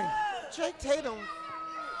from the ring. Jake Tatum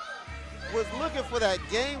was looking for that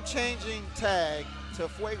game-changing tag to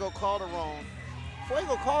Fuego Calderon.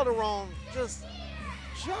 Fuego Calderon just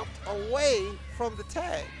jumped away from the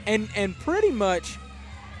tag. And pretty much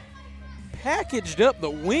packaged up the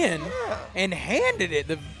win and handed it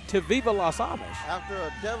to Viva Los Amish. After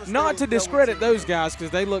a devastating Not to discredit those guys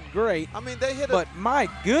because they look great. I mean, they hit but my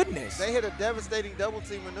goodness. They hit a devastating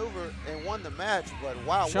double-team maneuver and won the match, but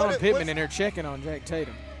wow. Sean Pittman in there checking on Jake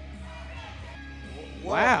Tatum.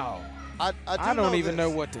 Wow. I don't even know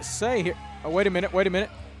what to say here. Oh, wait a minute.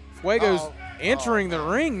 Fuego's entering the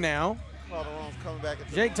ring now. Calderon's coming back.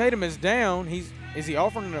 Jake Tatum is down. Is he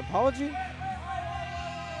offering an apology?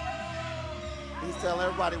 He's telling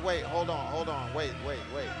everybody, wait, hold on, wait.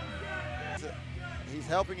 He's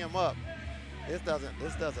helping him up. This doesn't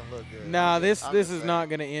look good. Nah, this is not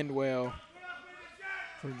going to end well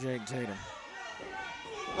for Jake Tatum.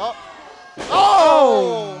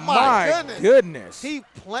 Oh my goodness. He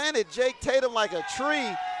planted Jake Tatum like a tree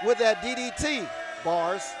with that DDT.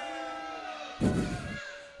 Bars.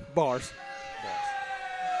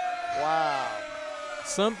 Wow.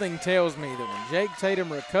 Something tells me that when Jake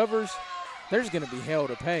Tatum recovers, there's going to be hell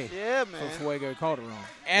to pay for Fuego Calderon,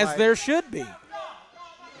 as there should be.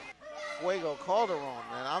 Fuego Calderon,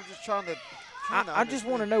 man. I'm just trying to I just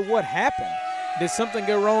want to know what happened. Did something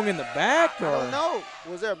go wrong in the back? Or? I don't know.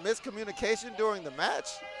 Was there miscommunication during the match?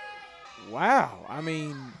 Wow. I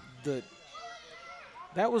mean,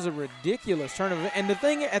 that was a ridiculous turn of events. And the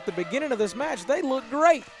thing, at the beginning of this match, they looked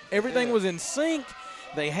great. Everything was in sync.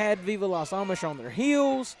 They had Viva Los Amish on their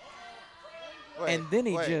heels. And then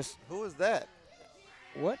he just... Who is that?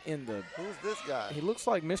 What in the... Who's this guy? He looks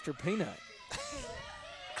like Mr. Peanut.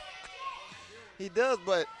 He does,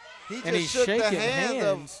 but he just shook the hands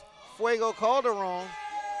of Fuego Calderon.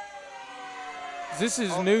 Is this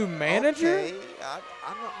his new manager? Okay.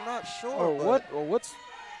 I'm not sure. Or what's...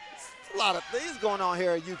 There's a lot of things going on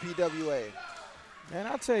here at UPWA. Man,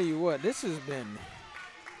 I'll tell you what, this has been...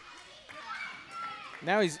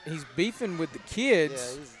 Now he's beefing with the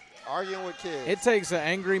kids. Yeah, he's arguing with kids. It takes an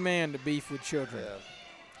angry man to beef with children. Yeah.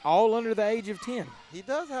 All under the age of 10. He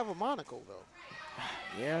does have a monocle, though.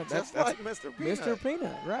 Yeah, that's like Mr. Peanut. Mr.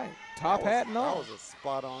 Peanut, right. Top hat and all. That was a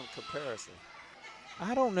spot-on comparison.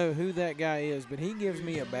 I don't know who that guy is, but he gives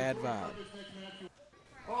me a bad vibe.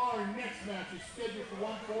 Our next match is scheduled for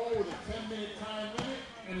one fall with a 10-minute time limit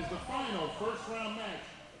and is the final first-round match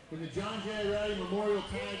in the John J. Ratty Memorial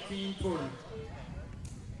Tag Team Tournament.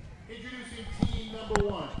 Introducing team number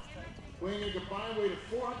 1, weighing a combined weight of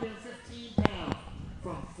 415 pounds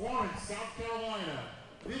from Florence, South Carolina.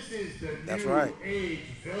 This is the New Age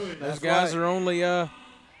Villains. Those guys are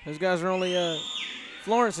only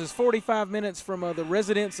Florence is 45 minutes from the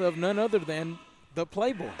residence of none other than the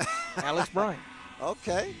Playboy, Alex Bryant.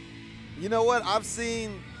 Okay. You know what? I've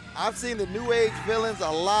seen the New Age Villains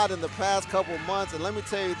a lot in the past couple months, and let me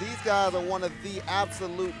tell you, these guys are one of the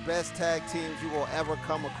absolute best tag teams you will ever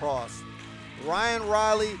come across. Ryan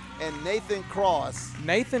Riley and Nathan Cross.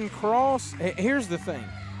 Nathan Cross, here's the thing.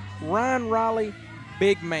 Ryan Riley,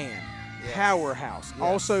 big man, powerhouse,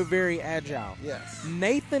 also very agile. Yes.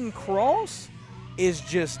 Nathan Cross is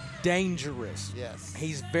just dangerous. Yes.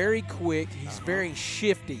 He's very quick. He's very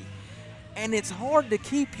shifty. And it's hard to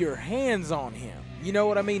keep your hands on him. You know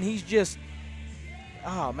what I mean? He's just,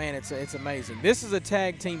 oh, man, it's amazing. This is a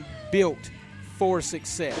tag team built for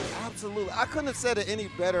success. Absolutely. I couldn't have said it any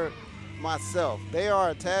better myself. They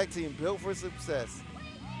are a tag team built for success.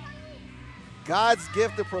 God's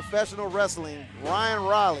gift of professional wrestling, Ryan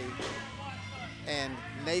Riley and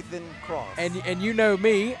Nathan Cross. And you know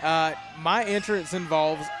me, my entrance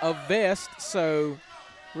involves a vest, so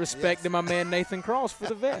respect to my man Nathan Cross for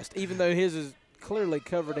the vest, even though his is clearly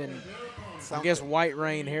covered in, I guess, White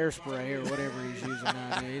Rain hairspray or whatever he's using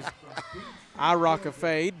nowadays. I rock a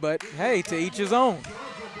fade, but hey, to each his own.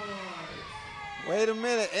 Wait a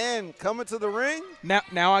minute, and coming to the ring?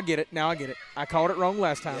 Now I get it. I called it wrong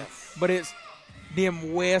last time, but it's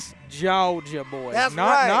them West Georgia boys. That's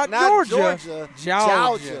not Georgia.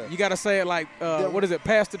 Georgia. You got to say it like, what is it,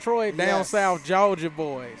 past Detroit, down south, Georgia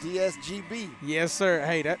boys. DSGB. Yes, sir.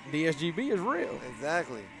 Hey, that DSGB is real.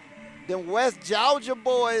 Exactly. Them West Georgia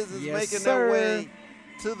boys is making their way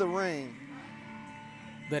to the ring.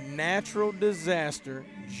 The Natural Disaster,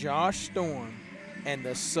 Josh Storm, and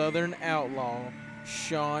the Southern Outlaw,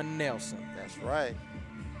 Sean Nelson. That's right.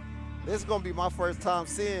 This is going to be my first time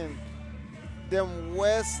seeing them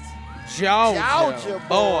West Georgia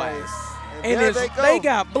boys. And they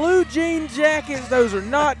got blue jean jackets. Those are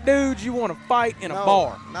not dudes you want to fight in a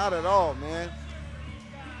bar. Not at all, man.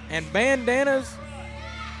 And bandanas,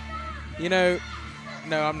 no,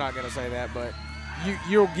 I'm not going to say that, but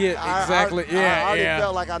you'll get exactly. I already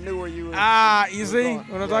felt like I knew where you were. You see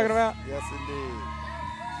what I'm talking about? Yes, indeed.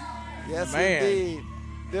 Yes, indeed.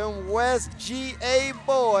 Them West GA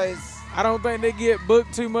boys. I don't think they get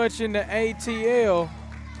booked too much in the ATL,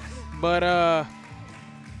 but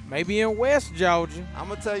maybe in West Georgia. I'm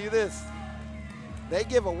going to tell you this. They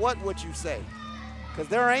give a what you say, because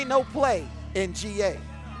there ain't no play in GA.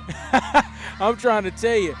 I'm trying to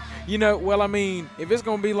tell you. Well, I mean, if it's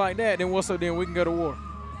going to be like that, then we can go to war.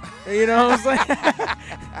 You know what I'm saying?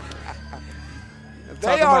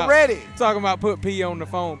 They are ready. Talking about put P on the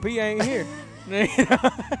phone. P ain't here.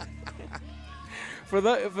 For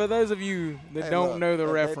those of you that don't know the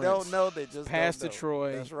reference, they don't know, they just Pastor don't know.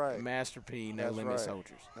 Troy, That's right. Master P, No Limit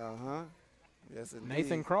Soldiers. Yes, indeed.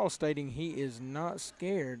 Nathan Cross stating he is not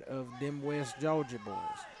scared of them West Georgia boys.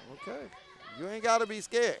 Okay. You ain't got to be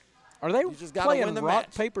scared. Are they just playing win the rock,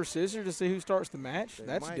 match. paper, scissors to see who starts the match?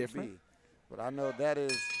 That's different. Be. But I know that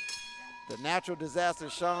is the natural disaster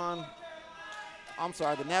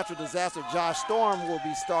the natural disaster Josh Storm will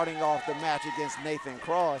be starting off the match against Nathan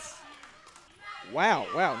Cross.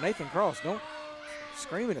 Wow, Nathan Cross, don't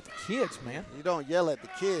screaming at the kids, man. You don't yell at the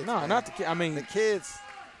kids. No, man. not the kids. I mean, the kids,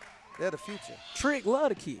 they're the future. Trick love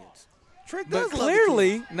the kids. Trick does but love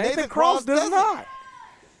clearly, the kids. Nathan Cross does not.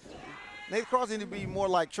 Nathan Cross needs to be more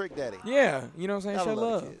like Trick Daddy. Yeah, you know what I'm saying? Show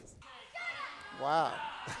love. Kids. Wow.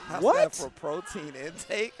 How's what? That for protein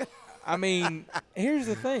intake? I mean, here's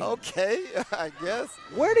the thing. Okay, I guess.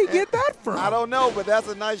 Where'd he get that from? I don't know, but that's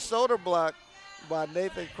a nice shoulder block by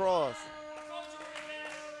Nathan Cross.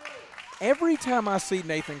 Every time I see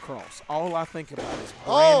Nathan Cross, all I think about is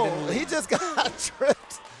Brandon Lee. He just got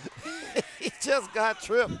tripped. He just got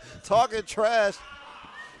tripped. Talking trash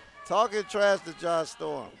to Josh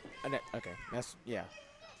Storm. Okay, yeah.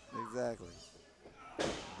 Exactly.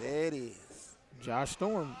 There it is. Josh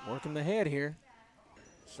Storm working the head here.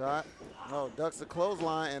 Shot. No, ducks the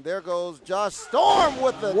clothesline, and there goes Josh Storm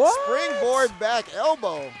with the springboard back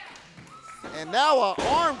elbow. And now an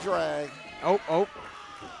arm drag. Oh.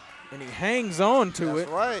 And he hangs on to it.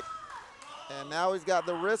 That's right. And now he's got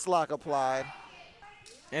the wrist lock applied.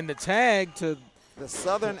 And the tag to the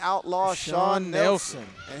Southern Outlaw Shawn Nelson.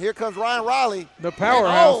 And here comes Ryan Riley. The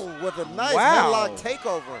powerhouse. With a nice headlock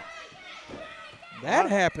takeover. That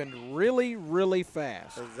happened really, really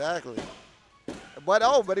fast. Exactly.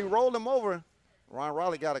 But he rolled him over. Ryan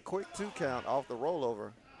Riley got a quick 2 count off the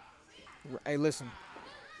rollover. Hey, listen.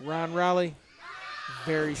 Ryan Riley,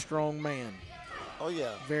 very strong man. Oh,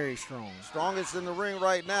 yeah. Very strong. Strongest in the ring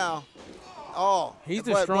right now. Oh. He's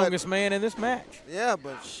the strongest man in this match. Yeah,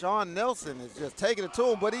 but Shawn Nelson is just taking it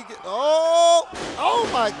to him. But oh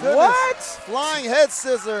my goodness. What? Flying head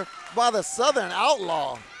scissor by the Southern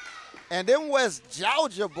Outlaw. And then West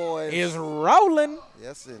Georgia boys. Is rolling.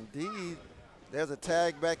 Yes, indeed. There's a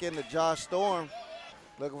tag back into Josh Storm.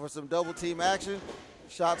 Looking for some double team action.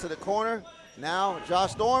 Shot to the corner. Now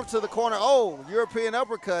Josh Storm to the corner. Oh, European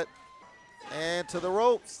uppercut. And to the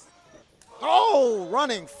ropes. Oh,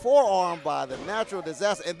 running forearm by the natural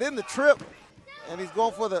disaster. And then the trip. And he's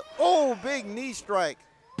going for the, big knee strike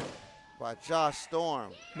by Josh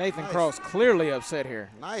Storm. Nathan Cross clearly upset here.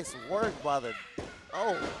 Nice work by the,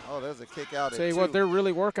 there's a kick out. Tell you what, they're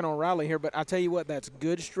really working on Riley here, but I tell you what, that's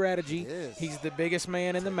good strategy. It is. He's the biggest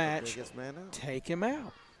man in the match. Biggest man out. Take him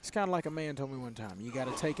out. It's kind of like a man told me one time. You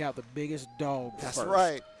got to take out the biggest dog first. That's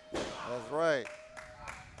right. That's right.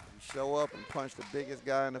 You show up and punch the biggest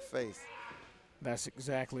guy in the face. That's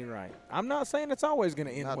exactly right. I'm not saying it's always going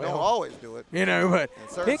to end well. Don't always do it. But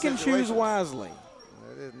pick and choose wisely.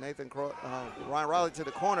 It is Nathan Cross, Ryan Riley to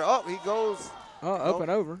the corner. Oh, he goes. Up and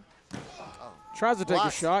over. Tries to take a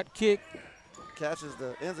shot, kick. Catches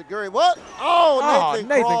the enziguri. What?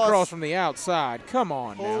 Nathan Cross from the outside. Come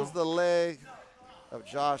on now. Pulls the leg of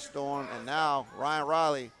Josh Storm, and now Ryan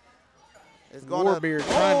Riley is going to. Warbeard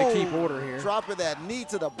trying to keep order here. Dropping that knee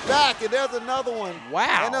to the back, and there's another one.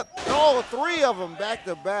 Wow. And 3 of them back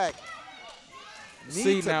to back.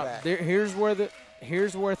 See, now here's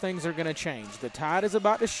where things are going to change. The tide is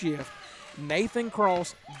about to shift. Nathan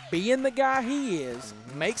Cross, being the guy he is,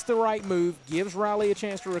 makes the right move, gives Riley a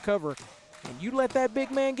chance to recover, and you let that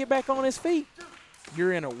big man get back on his feet,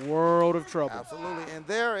 you're in a world of trouble. Absolutely, and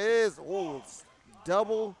there is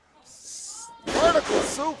double Vertical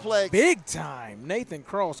suplex. Big time. Nathan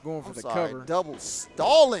Cross going for the cover. Double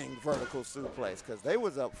stalling vertical suplex because they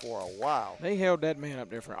was up for a while. They held that man up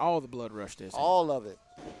there for all the blood rush this. All of it.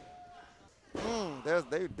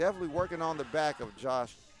 They're definitely working on the back of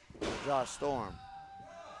Josh Storm.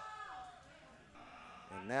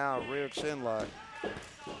 And now rear chin lock.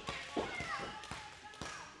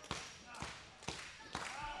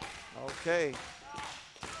 Okay.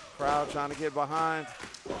 Crowd trying to get behind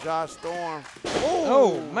Josh Storm.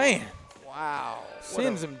 Oh, man. Wow.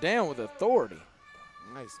 Sends him down with authority.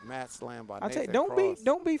 Nice mat slam by Nathan Cross. I tell you,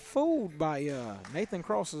 don't be fooled by Nathan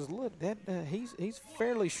Cross's look. He's a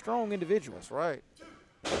fairly strong individual. That's right.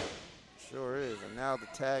 Sure is. And now the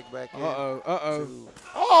tag back in.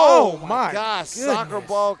 Oh my gosh. Goodness. Soccer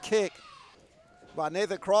ball kick by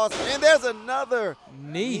Nathan Cross. And there's another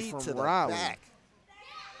knee to from the Riley. back.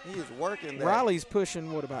 He is working that. Riley's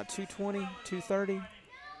pushing, what, about 220, 230?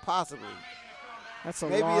 Possibly. That's a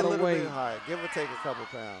Maybe lot a little of weight. bit higher. Give or take a couple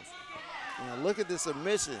pounds. And look at the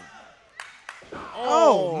submission.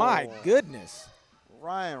 Oh, my goodness.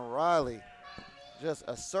 Ryan Riley just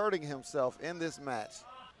asserting himself in this match.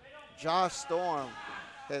 Josh Storm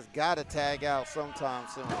has got to tag out sometime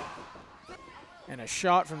soon. And a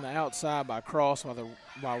shot from the outside by Cross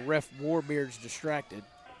while ref Warbeard's distracted.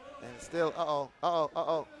 And still,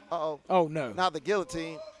 Oh, no. Not the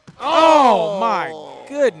guillotine. Oh, my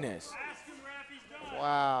goodness.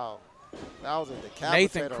 Wow. That was a decapitator.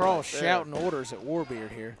 Nathan Cross right shouting orders at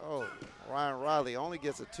Warbeard here. Oh, Ryan Riley only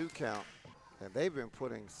gets a 2 count. And they've been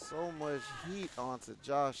putting so much heat onto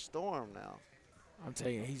Josh Storm now. I'm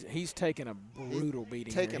telling you, he's taking a brutal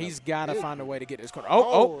beating here. He's got to find a way to get this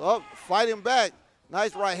corner. Fighting back.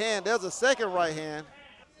 Nice right hand. There's a second right hand.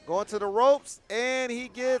 Going to the ropes, and he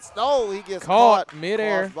gets caught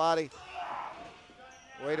midair. Body.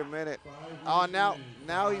 Wait a minute. Oh,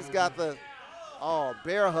 now he's got the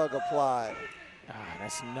bear hug applied.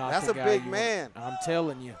 That's a big man. I'm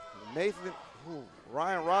telling you.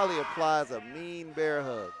 Ryan Riley applies a mean bear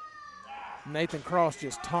hug. Nathan Cross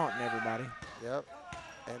just taunting everybody. Yep.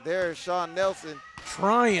 And there's Sean Nelson.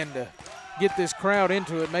 Trying to get this crowd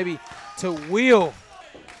into it, maybe to wheel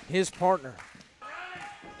his partner.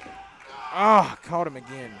 Caught him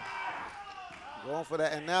again. Going for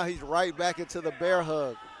that, and now he's right back into the bear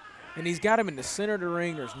hug. And he's got him in the center of the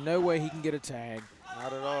ring. There's no way he can get a tag.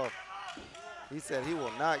 Not at all. He said he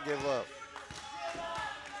will not give up.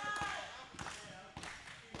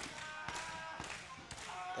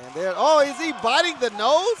 And there, is he biting the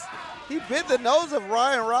nose? He bit the nose of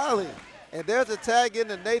Ryan Riley. And there's a tag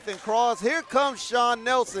into Nathan Cross. Here comes Sean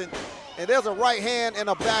Nelson. And there's a right hand and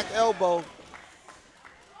a back elbow.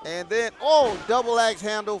 And then, double axe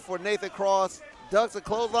handle for Nathan Cross. Ducks a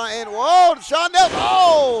clothesline, and Sean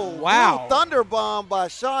Nelson. Wow. Thunder bomb by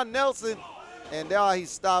Sean Nelson. And now he's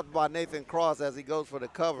stopped by Nathan Cross as he goes for the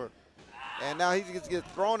cover. And now he just gets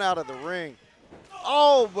thrown out of the ring.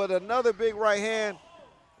 But another big right hand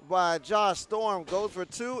by Josh Storm goes for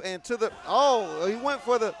 2 and to the, he went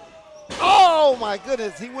for the, my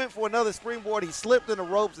goodness. He went for another springboard. He slipped in the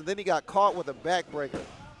ropes, and then he got caught with a backbreaker.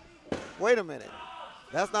 Wait a minute.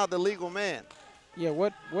 That's not the legal man. Yeah,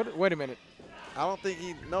 wait a minute. I don't think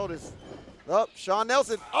he noticed. Sean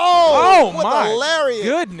Nelson. My a lariat.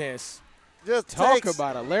 Goodness. Just talk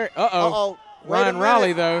about a lariat. Ryan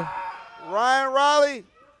Riley, though. Ryan Riley.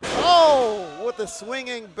 With the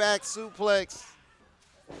swinging back suplex.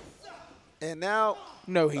 And now.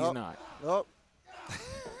 No, he's not.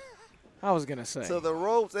 I was going to say. To the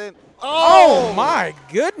ropes. And my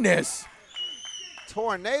goodness.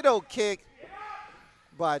 Tornado kick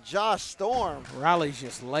by Josh Storm. Riley's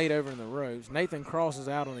just laid over in the ropes. Nathan Cross is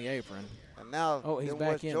out on the apron. And now he's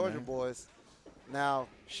back West in, Georgia man. boys. Now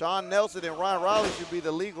Sean Nelson and Ryan Riley should be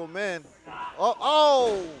the legal men.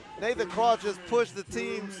 Nathan Cross just pushed the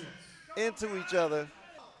teams into each other.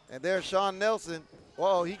 And there's Sean Nelson.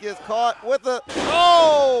 He gets caught with a,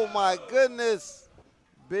 my goodness.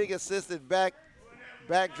 Big assisted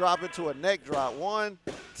backdrop into a neck drop. 1,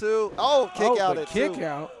 2, kick out at 2. Kick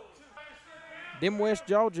out. Them West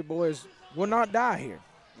Georgia boys will not die here.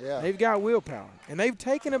 Yeah. They've got willpower. And they've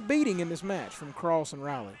taken a beating in this match from Cross and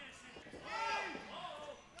Riley.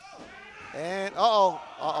 And,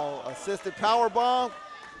 assisted power bomb.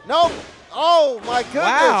 Nope. My goodness.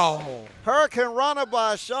 Wow. Hurricane Rana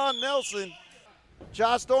by Sean Nelson.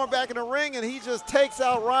 Josh Storm back in the ring, and he just takes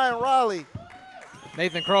out Ryan Riley.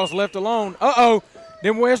 Nathan Cross left alone.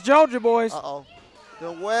 Them West Georgia boys.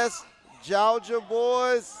 The West Georgia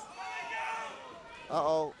boys.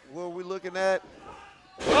 What are we looking at?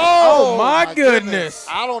 My goodness.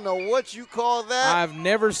 I don't know what you call that. I've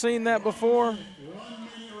never seen that before.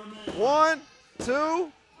 1,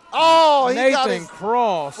 2. Oh, he got Nathan his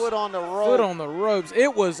Cross. foot on the rope. Foot on the ropes.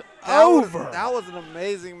 It was over. That was an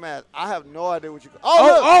amazing match. I have no idea what you.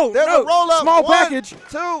 There's a roll up. Small 1, package. 2.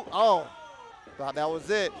 Oh, thought that was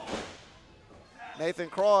it. Nathan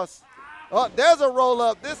Cross. Oh, there's a roll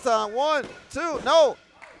up this time. 1, 2. No.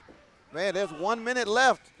 Man, there's 1 minute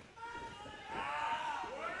left.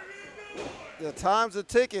 The times are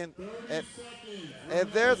ticking.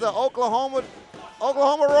 And there's an Oklahoma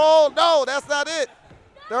roll. No, that's not it.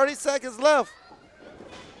 30 seconds left.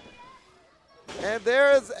 And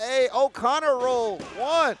there's a O'Connor roll.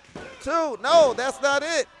 1, 2. No, that's not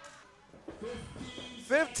it.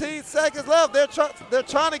 15 seconds left. They're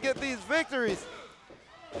trying to get these victories.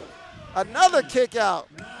 Another kick out.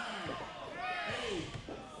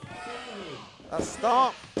 A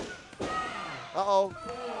stomp. Uh-oh.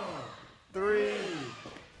 3,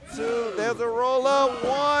 2. There's a roll up.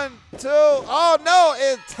 1, 2. Oh, no.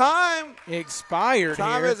 It's time. Expired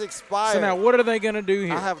Time here. has expired. So now what are they going to do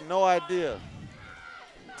here? I have no idea.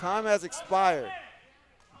 Time has expired.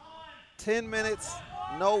 10 minutes,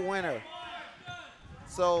 no winner.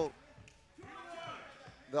 So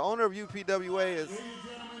the owner of UPWA is. Ladies and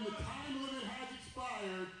gentlemen, the time limit has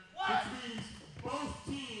expired, which means both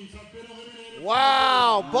teams have been eliminated.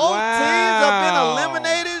 Wow, both teams have been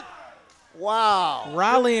eliminated. Wow.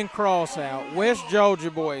 Riley and Cross out. West Georgia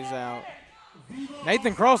boys out.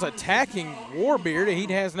 Nathan Cross attacking Warbeard.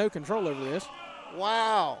 He has no control over this.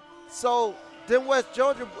 Wow. So then West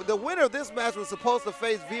Georgia, the winner of this match was supposed to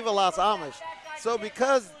face Viva Las Amish. So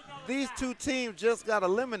because these two teams just got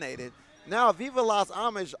eliminated, now Viva Las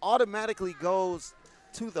Amish automatically goes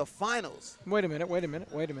to the finals. Wait a minute.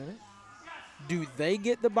 Do they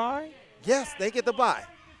get the bye? Yes, they get the bye.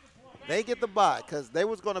 They get the bye because they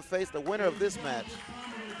was going to face the winner of this match.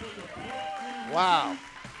 Wow.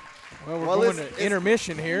 Well, we're going to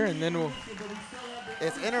intermission here, and then we'll.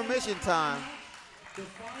 It's intermission time.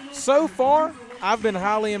 So far, I've been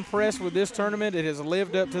highly impressed with this tournament. It has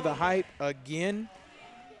lived up to the hype again,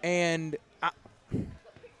 and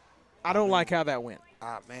I don't like how that went.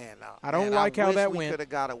 Man, I don't like how that went. We could have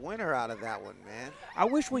got a winner out of that one, man. I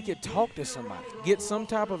wish we could talk to somebody, get some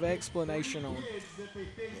type of explanation on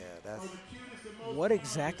what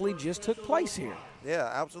exactly just took place here. Yeah,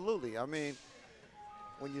 absolutely. I mean,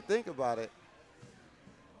 when you think about it,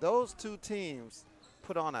 those two teams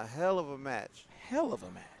put on a hell of a match. Hell of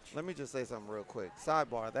a match. Let me just say something real quick.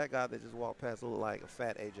 Sidebar, that guy that just walked past looked like a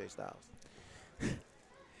fat AJ Styles.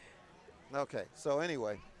 Okay, so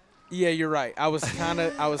anyway. Yeah, you're right. I was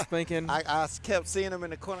thinking. I kept seeing him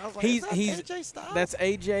in the corner. I was like, he's AJ Styles? That's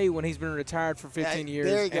AJ when he's been retired for 15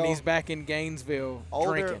 years, and he's back in Gainesville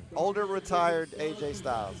drinking. Older retired AJ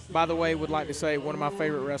Styles. By the way, would like to say one of my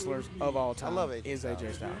favorite wrestlers of all time I love AJ is Styles.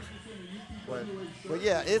 AJ Styles. But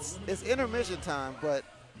yeah, it's intermission time, but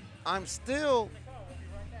I'm still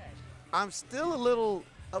a little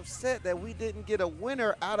upset that we didn't get a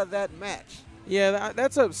winner out of that match. Yeah,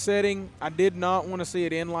 that's upsetting. I did not want to see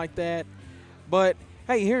it end like that. But,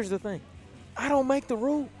 hey, here's the thing. I don't make the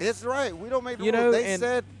rules. It's right. We don't make the rules. They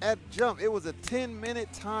said at jump it was a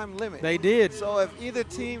 10-minute time limit. They did. So if either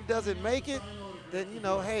team doesn't make it, then,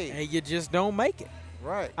 hey, you just don't make it.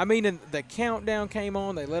 Right. I mean, the countdown came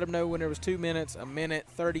on. They let them know when there was 2 minutes, a minute,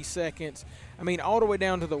 30 seconds. I mean, all the way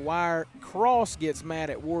down to the wire. Cross gets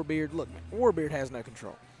mad at Warbeard. Look, man, Warbeard has no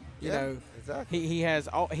control. You know, exactly. He has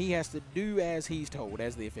to do as he's told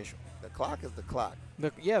as the official. The clock is the clock.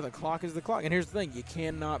 The clock is the clock. And here's the thing: you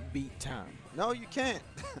cannot beat time. No, you can't.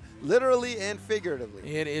 Literally and figuratively.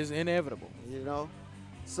 It is inevitable.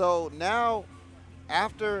 So now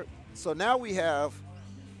we have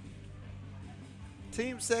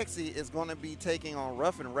Team Sexy is going to be taking on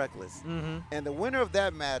Rough and Reckless, and the winner of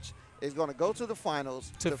that match is going to go to the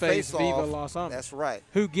finals to face Viva off. Las Amish. That's right.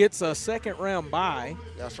 Who gets a second round bye.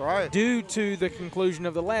 That's right. Due to the conclusion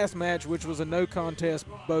of the last match, which was a no contest,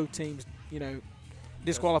 both teams,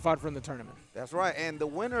 disqualified from the tournament. That's right. And the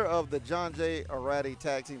winner of the John J. Arati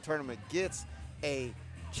Tag Team Tournament gets a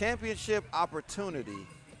championship opportunity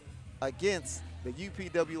against the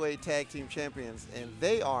UPWA Tag Team Champions, and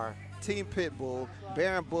they are Team Pitbull,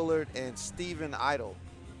 Baron Bullard, and Steven Idol.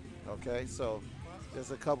 Okay, so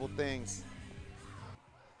there's a couple things.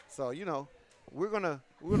 So we're gonna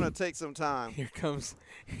take some time. Here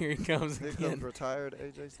he comes again. Retired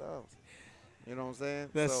AJ Styles. You know what I'm saying?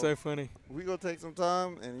 That's so funny. We're gonna take some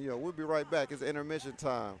time, and we'll be right back. It's intermission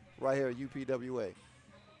time right here at UPWA.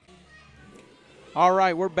 All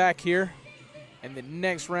right, we're back here in the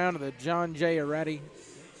next round of the John J. Arati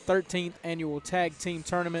 13th Annual Tag Team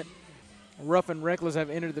Tournament. Rough and Reckless have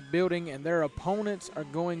entered the building, and their opponents are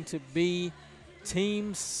going to be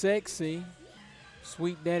Team Sexy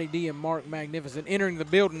Sweet Daddy D and Mark Magnificent entering the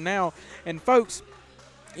building now. And, folks,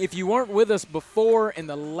 if you weren't with us before in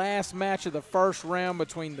the last match of the first round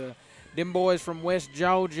between them boys from West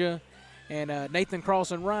Georgia and Nathan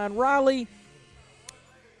Cross and Ryan Riley,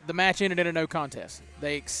 the match ended in a no contest.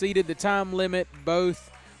 They exceeded the time limit.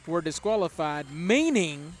 Both were disqualified,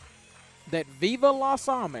 meaning that Viva Los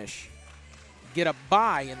Amish get a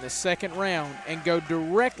bye in the second round and go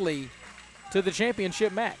directly to the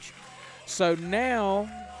championship match. So now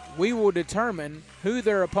we will determine who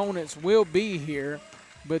their opponents will be here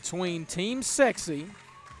between Team Sexy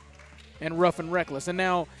and Rough and Reckless. And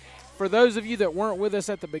now, for those of you that weren't with us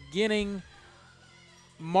at the beginning,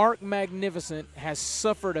 Mark Magnificent has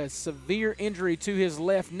suffered a severe injury to his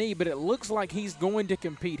left knee, but it looks like he's going to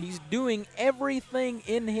compete. He's doing everything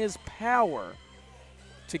in his power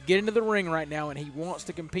to get into the ring right now, and he wants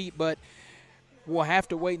to compete, but we'll have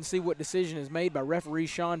to wait and see what decision is made by referee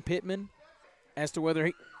Sean Pittman as to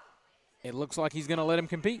whether it looks like he's going to let him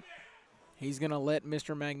compete. He's going to let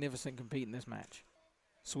Mr. Magnificent compete in this match.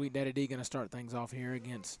 Sweet Daddy D going to start things off here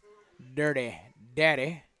against Dirty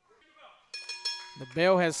Daddy. The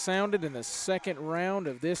bell has sounded and the second round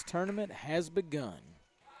of this tournament has begun.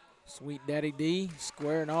 Sweet Daddy D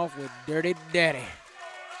squaring off with Dirty Daddy.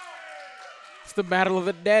 It's the battle of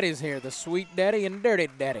the daddies here, the Sweet Daddy and Dirty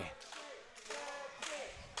Daddy.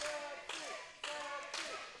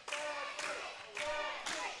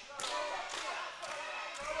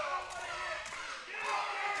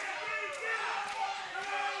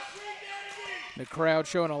 The crowd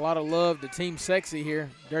showing a lot of love to Team Sexy here.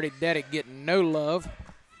 Dirty Daddy getting no love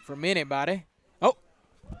from anybody. Oh,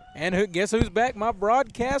 and guess who's back? My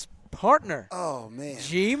broadcast partner. Oh, man.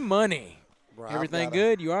 G Money. Bro, everything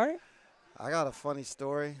good? You all right? I got a funny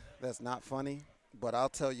story that's not funny, but I'll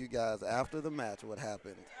tell you guys after the match what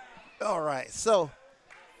happened. All right, so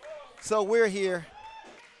we're here.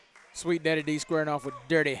 Sweet Daddy D squaring off with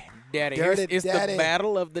Dirty Daddy. It's the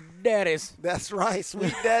battle of the daddies. That's right,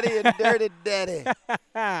 Sweet Daddy and Dirty Daddy.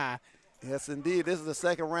 Yes, indeed. This is the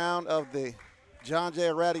second round of the John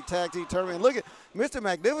J. Ratty Tag Team Tournament. Look at Mr.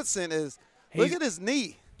 Magnificent look at his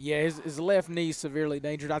knee. Yeah, his left knee severely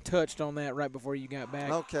dangerous. I touched on that right before you got back.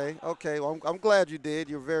 Okay. Well, I'm glad you did.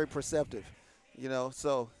 You're very perceptive.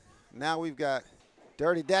 So now we've got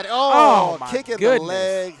Dirty Daddy. Oh kicking the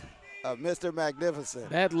leg of Mr. Magnificent.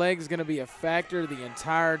 That leg's going to be a factor the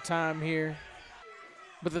entire time here.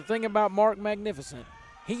 But the thing about Mark Magnificent,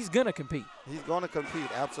 he's going to compete. He's going to compete,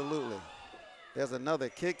 absolutely. There's another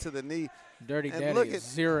kick to the knee. Dirty Daddy is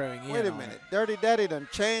zeroing in. Wait a minute. Dirty Daddy done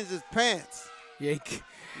changed his pants. Yeah.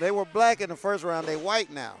 They were black in the first round. They white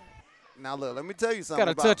now. Now, look, let me tell you something.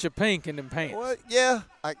 Got a touch of pink in them pants. What? Yeah,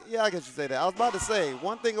 I guess you say that. I was about to say,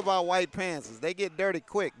 one thing about white pants is they get dirty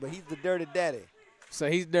quick, but he's the Dirty Daddy. So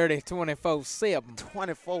he's dirty 24/7.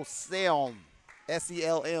 24/7.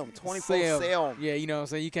 SELM. 24/7. Yeah, you know what I'm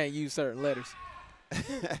saying? You can't use certain letters.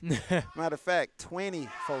 Matter of fact,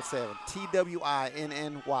 24/7.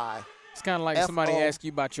 TWINNY. It's kind of like somebody asks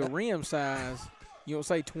you about your rim size. You don't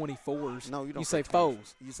say 24s. No, you don't. You say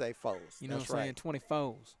foes. You say foes. You know That's what I'm saying?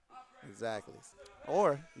 24s. Exactly.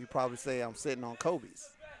 Or you probably say I'm sitting on Kobe's.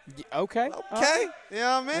 Okay. You know what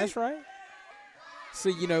I mean? That's right.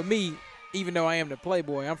 See, me, even though I am the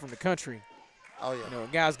playboy, I'm from the country. Oh, yeah.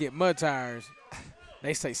 When guys get mud tires,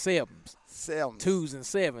 they say sevens. Sevens. 2s and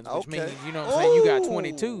 7s, which means, Ooh. you got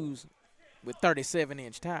 22s with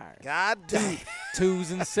 37-inch tires. God damn.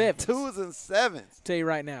 2s and 7s. 2s and 7s. Tell you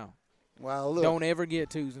right now. Well, look. Don't ever get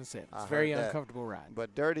 2s and 7s. It's very uncomfortable ride.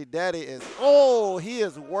 But Dirty Daddy he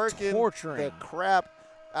is working torturing the crap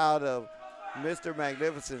out of Mr.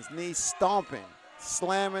 Magnificent's knee, stomping,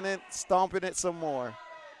 slamming it, stomping it some more.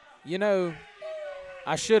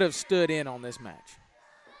 I should have stood in on this match.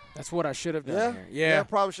 That's what I should have done here. Yeah,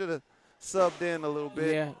 probably should have subbed in a little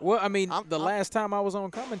bit. Yeah. Well, I mean, last time I was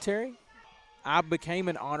on commentary, I became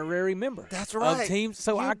an honorary member. That's right. Of teams,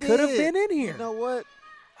 so I could have been in here. You know what?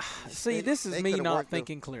 See, this is me not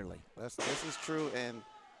thinking clearly. This is true,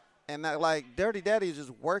 and that, like, Dirty Daddy is just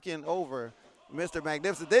working over Mr.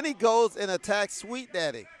 Magnificent. Then he goes and attacks Sweet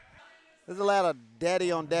Daddy. There's a lot of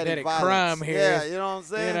daddy on daddy violence. Crime here. Yeah, you know what I'm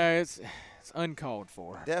saying? It's uncalled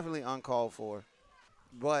for. Definitely uncalled for.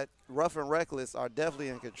 But Rough and Reckless are definitely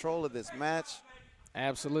in control of this match.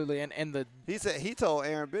 Absolutely, and he told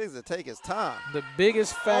Aaron Biggs to take his time. The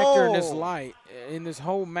biggest factor in this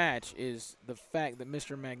whole match is the fact that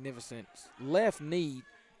Mr. Magnificent's left knee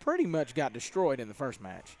pretty much got destroyed in the first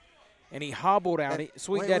match, and he hobbled out.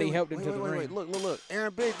 Sweet Daddy helped him to the ring. Look!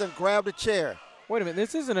 Aaron Biggs done grabbed a chair. Wait a minute,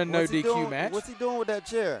 this isn't a no DQ match. What's he doing with that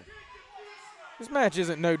chair? This match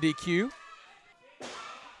isn't no DQ.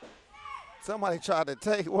 Somebody tried to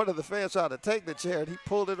take, one of the fans tried to take the chair, and he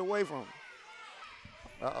pulled it away from him.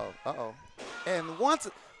 Uh-oh. And once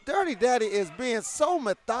Dirty Daddy is being so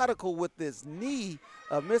methodical with this knee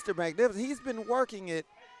of Mr. Magnificent, he's been working it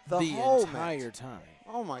the whole entire match. time.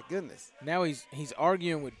 Oh, my goodness. Now he's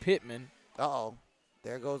arguing with Pittman. Uh-oh.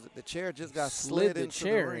 There goes the chair just got slid into the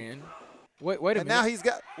chair ring. in. Wait a minute. And now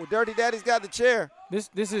Dirty Daddy's got the chair.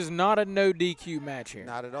 This is not a no DQ match here.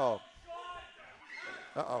 Not at all.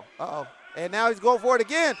 Uh-oh. And now he's going for it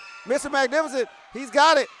again. Mr. Magnificent, he's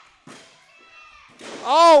got it.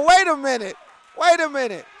 Oh, wait a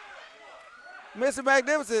minute. Mr.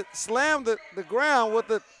 Magnificent slammed the ground with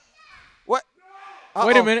the what? Uh-oh.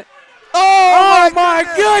 Wait a minute. Oh my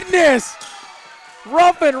goodness.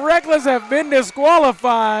 Rough and Reckless have been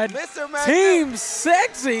disqualified. Team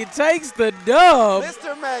Sexy takes the dub.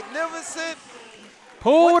 Mr. Magnificent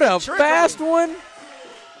pulled a fast one.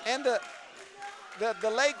 And the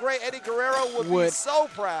late, great Eddie Guerrero would be so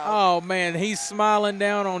proud. Oh, man, he's smiling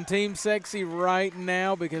down on Team Sexy right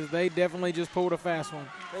now because they definitely just pulled a fast one.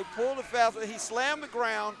 They pulled a fast one. He slammed the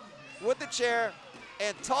ground with the chair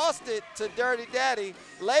and tossed it to Dirty Daddy,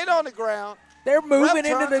 laid on the ground. They're moving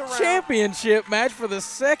into the championship match for the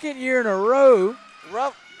second year in a row.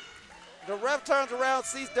 The ref turns around,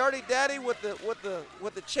 sees Dirty Daddy with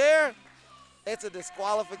the chair. It's a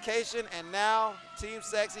disqualification, and now Team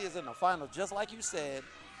Sexy is in the final, just like you said,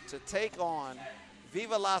 to take on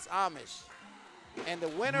Viva Las Amish. And the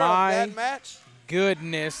winner of that match.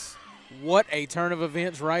 Goodness, what a turn of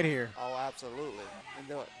events right here. Oh, absolutely. And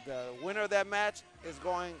the winner of that match is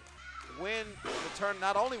going to win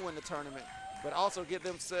not only win the tournament, but also get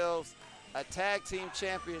themselves a tag team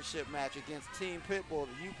championship match against Team Pitbull,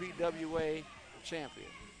 the UPWA champion.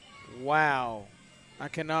 Wow. I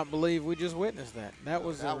cannot believe we just witnessed that. That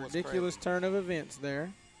was a ridiculous turn of events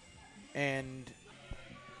there. And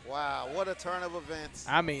wow, what a turn of events.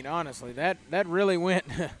 I mean, honestly, that really went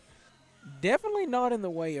definitely not in the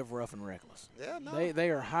way of Rough and Reckless. Yeah, no.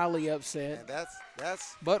 They are highly upset. And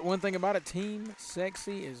that's But one thing about it, Team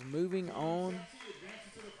Sexy is moving on.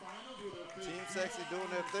 Team Sexy doing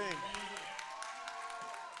their thing.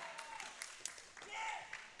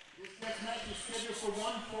 This next match is scheduled for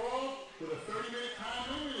one fall with a 30-minute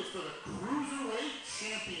time limit. It's for the Cruiserweight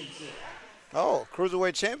Championship. Oh,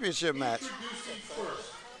 Cruiserweight Championship match. Introducing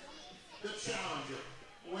first, the challenger,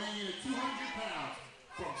 weighing in at 200 pounds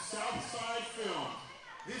from Southside Films.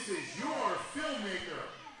 This is your filmmaker,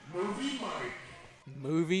 Movie Mike.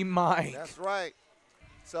 Movie Mike. That's right.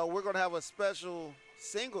 So we're going to have a special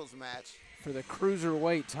singles match. For the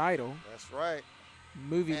Cruiserweight title. That's right.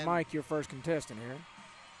 Movie Mike, your first contestant here.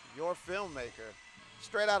 Your filmmaker.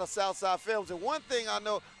 Straight out of Southside Films. And one thing I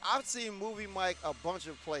know, I've seen Movie Mike a bunch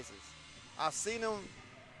of places. I've seen him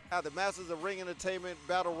at the Masters of Ring Entertainment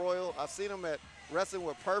Battle Royal. I've seen him at Wrestling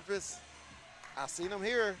with Purpose. I've seen him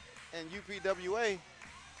here in UPWA.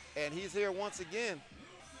 And he's here once again.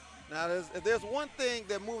 Now, if there's one thing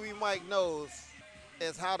that Movie Mike knows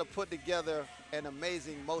is how to put together an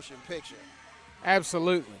amazing motion picture.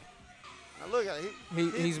 Absolutely. Now look at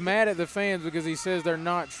it. He's mad at the fans because he says they're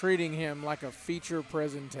not treating him like a feature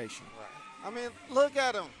presentation. Right. I mean, look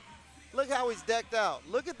at him. Look how he's decked out.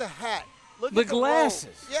 Look at the hat. Look the at the glasses.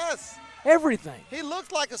 robe. Yes. Everything. He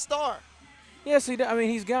looks like a star. Yes, he does. I mean,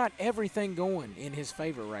 he's got everything going in his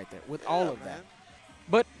favor right there with all of that.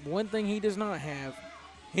 But one thing he does not have,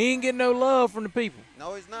 he ain't getting no love from the people.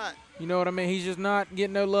 No, he's not. You know what I mean? He's just not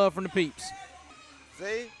getting no love from the peeps.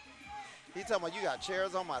 See? He talking about you got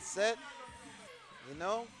chairs on my set. You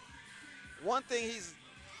know? One thing he's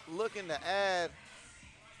looking to add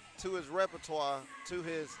to his repertoire, to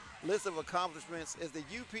his list of accomplishments, is the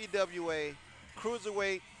UPWA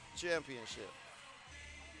Cruiserweight Championship.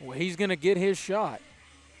 Well, he's going to get his shot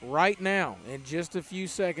right now in just a few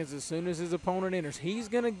seconds as soon as his opponent enters. He's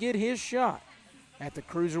going to get his shot at the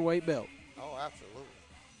Cruiserweight belt. Oh, absolutely.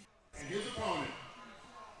 And his opponent,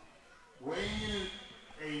 weighing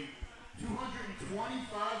in a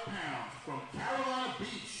 225 pounds from Carolina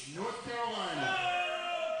Beach, North Carolina.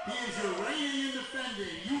 He is your reigning and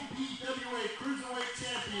defending UPWA Cruiserweight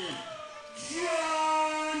Champion,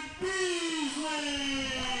 John Beasley!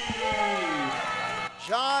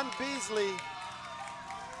 John Beasley,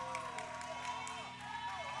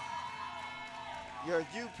 your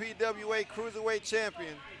UPWA Cruiserweight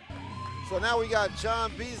Champion. So now we got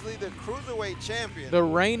John Beasley, the Cruiserweight Champion. The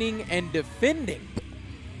reigning and defending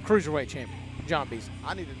Cruiserweight Champion, John Beasley.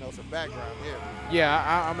 I need to know some background here.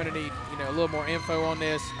 Yeah, I'm going to need a little more info on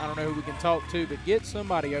this. I don't know who we can talk to, but get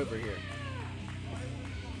somebody over here.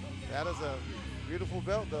 That is a beautiful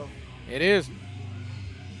belt, though. It is.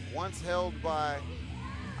 Once held by,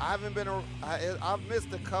 I've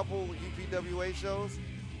missed a couple UPWA shows,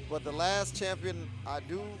 but the last champion I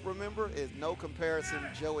do remember is no comparison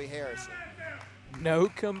Joey Harrison. No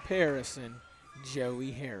comparison,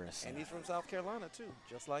 Joey Harrison. And he's from South Carolina too,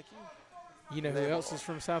 just like you. You know who else is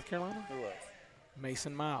from South Carolina? Who else?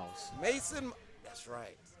 Mason Miles. That's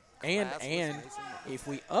right. And if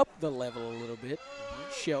we up the level a little bit,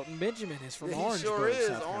 Shelton Benjamin is from Orangeburg, he sure is,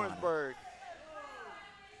 South Carolina. Orangeburg.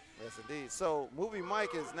 Yes, indeed. So, Movie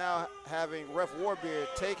Mike is now having Ref Warbeard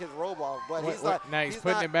take his robe off, but now he's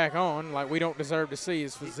putting it back on like we don't deserve to see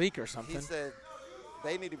his physique or something. He said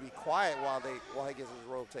they need to be quiet while he gets his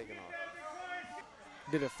robe taken off.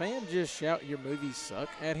 Did a fan just shout "Your movies suck"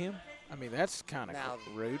 at him? I mean, that's kind of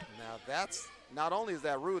rude. Now that's not only is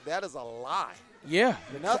that rude, that is a lie. Yeah,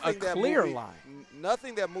 a clear lie.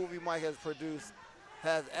 Nothing that Movie Mike has produced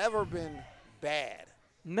has ever been bad.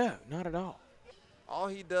 No, not at all. All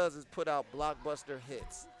he does is put out blockbuster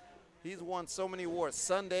hits. He's won so many awards.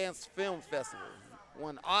 Sundance Film Festival,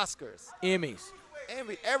 won Oscars. Emmys.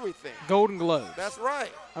 Everything. Golden Globes. That's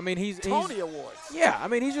right. I mean, he's Tony Awards. Yeah, I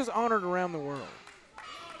mean, he's just honored around the world.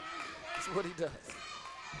 That's what he does.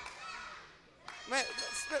 Man,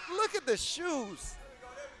 look at the shoes.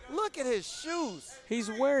 Look at his shoes. He's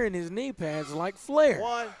wearing his knee pads like Flair.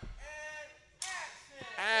 One.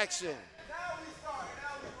 Action.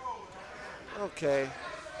 Okay.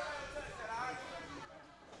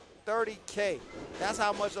 $30K. That's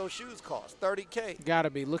how much those shoes cost. $30K. Gotta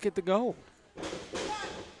be. Look at the gold.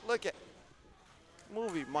 Look at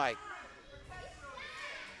Movie Mike.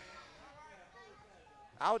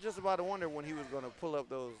 I was just about to wonder when he was going to pull up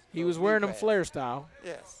those. He was wearing them Flair style.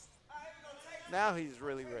 Yes. Now he's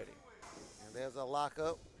really ready. And there's a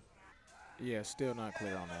lockup. Yeah, still not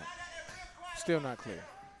clear on that. Still not clear.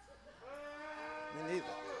 Me neither.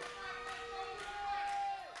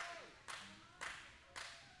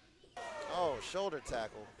 Oh, shoulder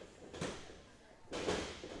tackle.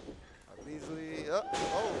 Beasley up.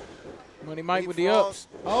 Oh. Money Mike with the ups.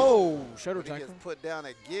 Oh, shoulder tackle. He gets put down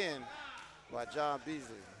again by John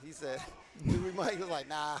Beasley. He said, Movie Mike was like,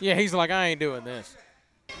 nah. Yeah, he's like, I ain't doing this.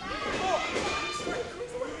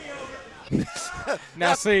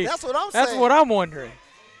 Now, see, that's what I'm saying. That's what I'm wondering.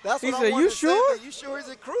 That's what he said, you sure? You sure he's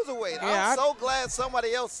a cruiserweight? Yeah, I'm so glad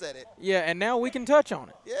somebody else said it. Yeah, and now we can touch on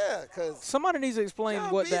it. Yeah, because somebody needs to explain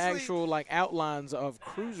what the actual outlines of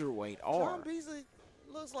cruiserweight are. John Beasley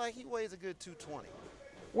looks like he weighs a good 220.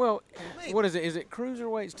 Well, what is it? Is it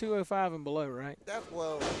cruiserweights 205 and below, right? That's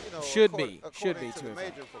should be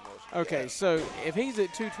 205. Okay, so if he's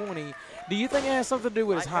at 220, do you think it has something to do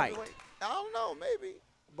with his height? I don't know, maybe.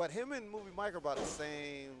 But him and Movie Mike are about the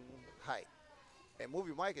same height. And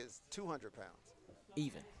Movie Mike is 200 pounds.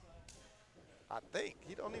 Even. I think.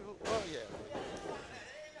 He don't even, well,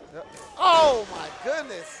 yeah. Oh, my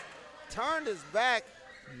goodness. Turned his back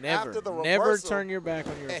after the reversal. Never turn your back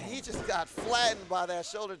on your opponent. And he just got flattened by that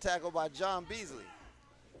shoulder tackle by John Beasley.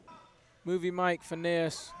 Movie Mike,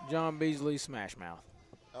 finesse, John Beasley, smash mouth.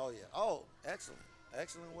 Oh, yeah. Oh, excellent.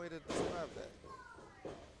 Excellent way to describe that.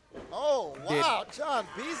 Oh, wow. John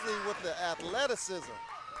Beasley with the athleticism.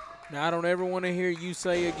 Now, I don't ever want to hear you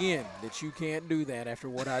say again that you can't do that after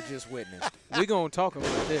what I just witnessed. We're going to talk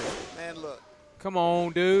about this. Man, look. Come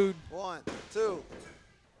on, dude. 1, 2.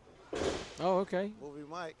 Oh, okay. Movie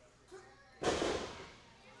Mike.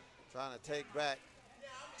 Trying to take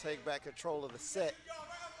back control of the set.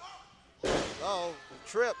 Oh, the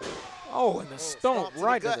trip. Oh, and the stomp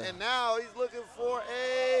right to the gut. And now he's looking for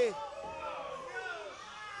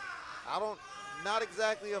not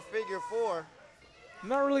exactly a figure 4.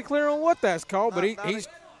 Not really clear on what that's called, but he's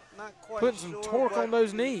putting some torque on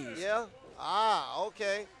those knees. Yeah.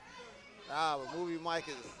 Okay. But Movie Mike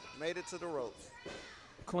has made it to the ropes.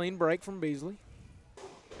 Clean break from Beasley.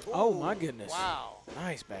 Ooh, oh, my goodness. Wow.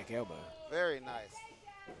 Nice back elbow. Very nice.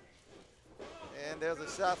 And there's a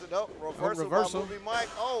shot to reversal by Movie Mike.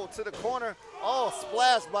 Oh, to the corner. Oh,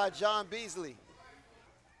 splash by John Beasley.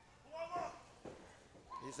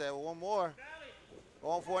 He said, well, one more.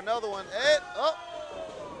 Going for another one.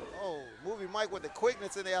 Oh, Movie Mike with the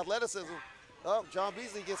quickness and the athleticism. Oh, John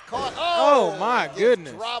Beasley gets caught. Oh my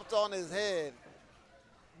goodness. Dropped on his head.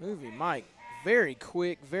 Movie Mike, very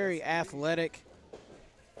quick, very athletic.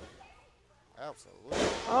 Absolutely.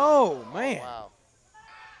 Oh, man. Wow.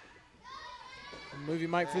 Movie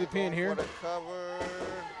Mike for the pin here. For the cover.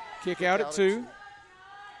 Kick out at 2.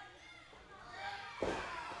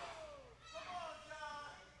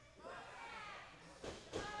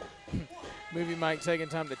 Movie Mike taking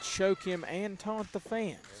time to choke him and taunt the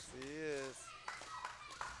fans. Yes, he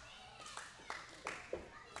is.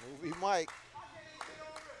 Movie Mike.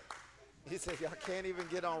 He said, y'all can't even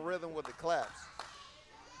get on rhythm with the claps.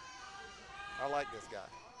 I like this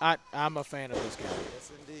guy. I'm a fan of this guy.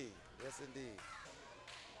 Yes, indeed. Yes,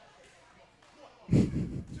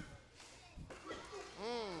 indeed.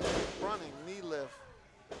 Running knee lift.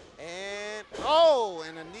 And,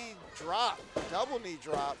 and a knee drop. Double knee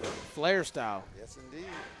drop. Flair style. Yes, indeed.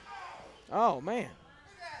 Oh, man.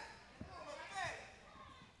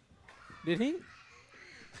 Did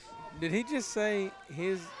he just say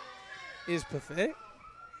his is pathetic?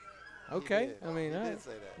 Okay. I mean, I did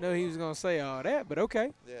say that. know he was going to say all that, but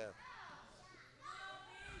okay. Yeah.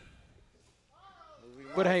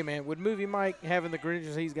 But hey, man, with Movie Mike having the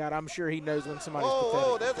credentials he's got, I'm sure he knows when somebody's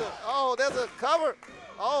pathetic. There's a cover.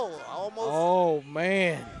 Almost. Oh,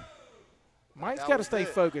 man. Mike's got to stay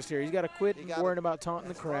focused here. He's got to quit worrying about taunting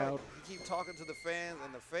the crowd. Right. He keep talking to the fans,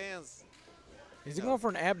 and the fans. Is he going for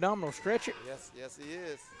an abdominal stretcher? Yes, he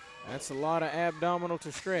is. That's a lot of abdominal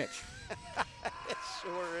to stretch. It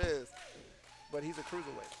sure is. But he's a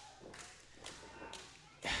cruiserweight.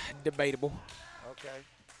 Debatable. Okay.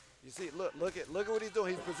 You see, look at what he's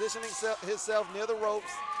doing. He's positioning himself near the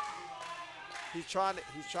ropes. He's trying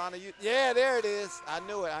to use. Yeah, there it is. I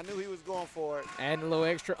knew it. I knew he was going for it. Adding a little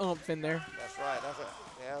extra oomph in there. That's right.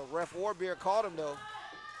 Yeah, Ref Warbeard caught him though.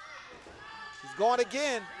 He's going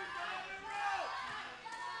again.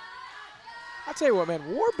 I'll tell you what, man.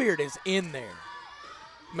 Warbeard is in there,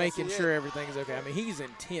 making sure everything's okay. I mean, he's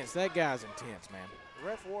intense. That guy's intense, man.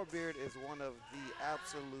 Ref Warbeard is one of the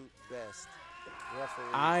absolute best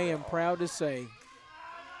referees. I am proud to say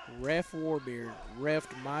Ref Warbeard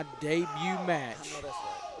refed my debut match. I know that's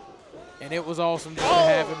right. And it was awesome just to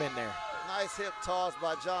have him in there. Nice hip toss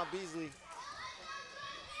by John Beasley.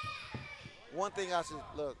 One thing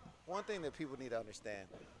that people need to understand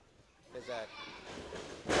is that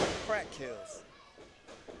crack kills.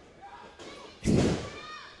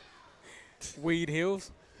 Weed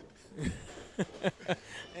heals.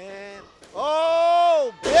 And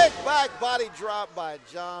big back body drop by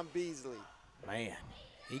John Beasley. Man,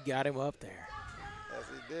 he got him up there. Yes,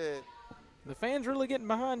 he did. The fans really getting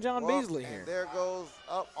behind John Beasley here. There goes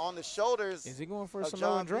up on the shoulders. Is he going for a John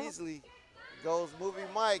Samoan drop? Beasley goes Movie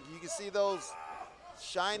Mike. You can see those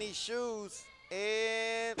shiny shoes.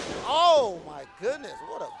 And oh my goodness,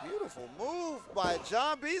 what a beautiful move by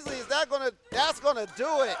John Beasley. That's gonna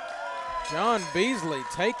do it. John Beasley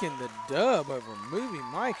taking the dub over Movie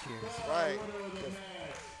Mike here. That's right.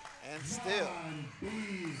 And still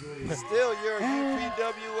your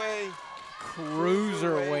UPWA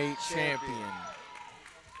Cruiserweight champion.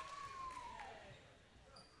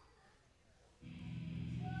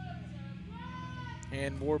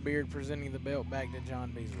 And Warbeard presenting the belt back to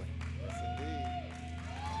John Beasley. Yes, indeed.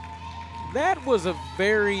 That was a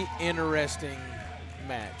very interesting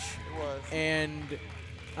match. It was. And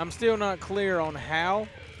I'm still not clear on how.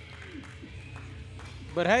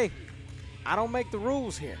 But hey, I don't make the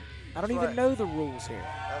rules here. I don't even know the rules here.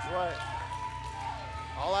 That's right.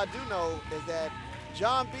 All I do know is that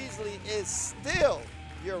John Beasley is still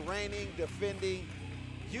your reigning, defending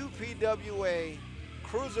UPWA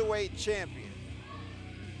Cruiserweight champion.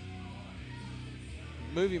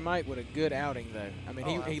 Movie Mike with a good outing, though. I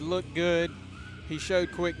mean, he looked good. He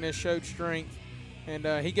showed quickness, showed strength, and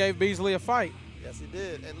he gave Beasley a fight. Yes, he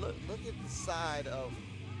did. And look at the side of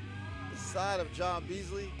John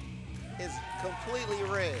Beasley is completely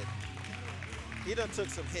red. He done took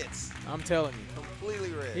some hits. I'm telling you.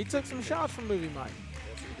 Completely red. He took some shots from Movie Mike.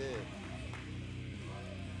 Yes, he did.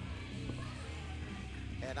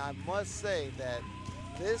 And I must say that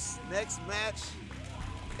this next match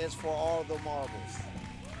is for all the marbles.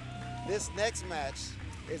 This next match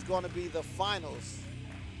is going to be the finals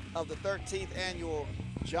of the 13th annual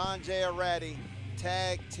John J. Arati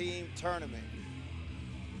Tag Team Tournament.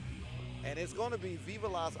 And it's going to be Viva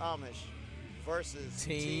Las Amish versus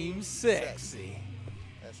Team Sexy.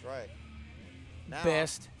 That's right. Now,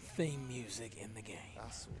 best theme music in the game.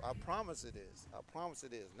 I promise it is. I promise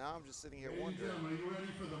it is. Now I'm just sitting here wondering. Are you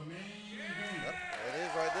ready for the main event? Yep, there it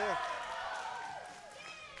is right there.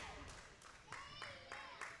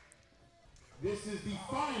 This is the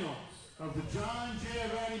finals of the John J.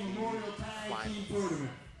 Arati Memorial Tag Team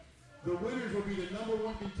Tournament. The winners will be the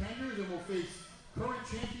 #1 contenders and will face current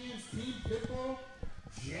champions Team Pitbull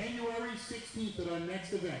January 16th at our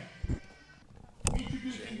next event.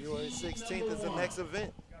 January 16th is the next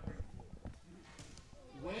event.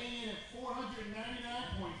 Weighing in at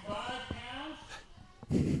 499.5 pounds.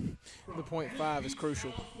 The .5 is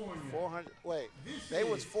crucial. 400. Wait, they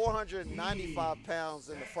was 495 pounds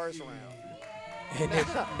in the first round. And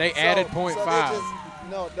they added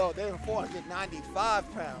 .5. No, they were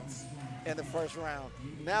 495 pounds. in the first round.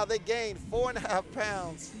 Now they gained 4.5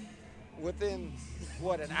 pounds within,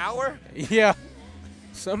 what, an hour? Yeah.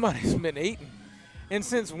 Somebody's been eating. And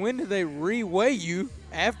since when did they re-weigh you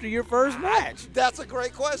after your first match? That's a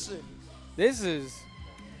great question. This is.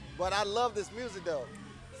 But I love this music, though.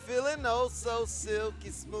 Feeling oh so silky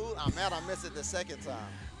smooth. I'm mad I missed it the second time,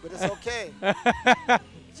 but it's okay.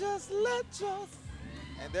 Just let yours.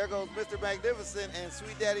 And there goes Mr. Magnificent and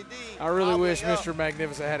Sweet Daddy D. I really wish Mr.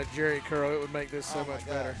 Magnificent had a Jerry curl. It would make this so much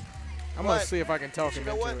better. I'm going to see if I can talk him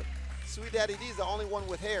into it. Sweet Daddy D is the only one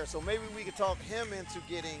with hair, so maybe we could talk him into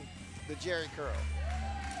getting the Jerry curl.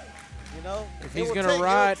 You know? If he's going to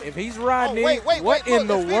ride, if he's riding what in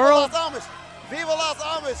the world? Viva Los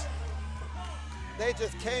Amish. They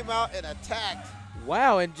just came out and attacked.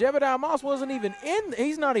 Wow, and Jebediah Moss wasn't even in.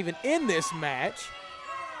 He's not even in this match.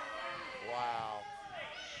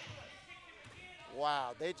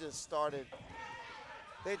 Wow, they just came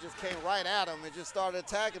right at him and just started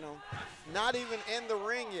attacking him. Not even in the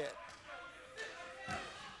ring yet.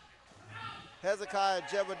 Hezekiah,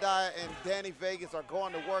 Jebediah, and Danny Vegas are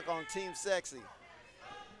going to work on Team Sexy.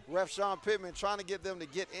 Ref Sean Pittman trying to get them to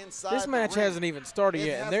get inside. This match hasn't even started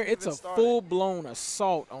yet, and it's a full-blown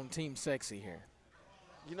assault on Team Sexy here.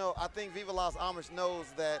 You know, I think Viva Los Amish knows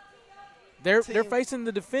that they're facing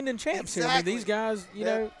the defending champs here. I mean, these guys, you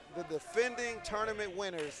know, the defending tournament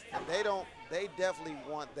winners, and they definitely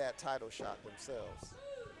want that title shot themselves.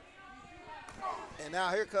 And now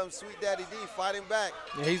here comes Sweet Daddy D fighting back.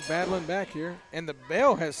 Yeah, he's battling back here, and the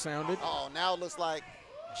bell has sounded. Oh, now it looks like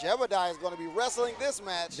Jebediah is going to be wrestling this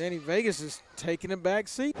match. Danny Vegas is taking a back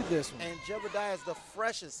seat to this one. And Jebediah is the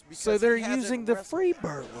freshest. Because so they're using the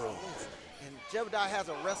Freebird rule. And Jebediah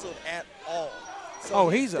hasn't wrestled at all. So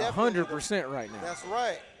he's 100% right now. That's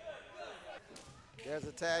right. There's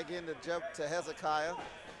a tag in to Hezekiah.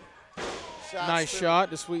 Nice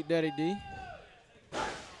shot to Sweet Daddy D.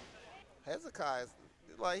 Hezekiah,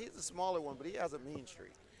 he's the smaller one, but he has a mean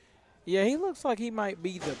streak. Yeah, he looks like he might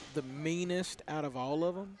be the meanest out of all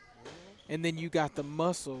of them. Mm-hmm. And then you got the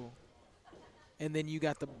muscle, and then you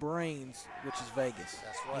got the brains, which is Vegas.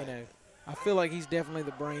 That's right. You know, I feel like he's definitely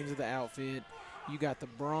the brains of the outfit. You got the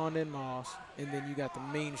brawn in Moss, and then you got the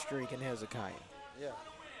mean streak in Hezekiah. Yeah.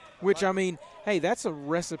 Which, I mean, hey, that's a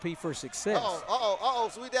recipe for success.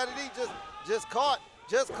 Sweet Daddy D just caught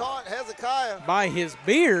Hezekiah. By his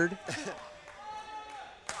beard.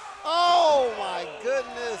 Oh, my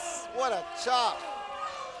goodness. What a chop.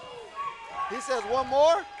 He says, one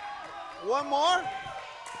more? One more?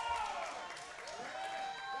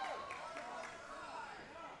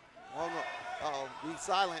 One more. Uh-oh, be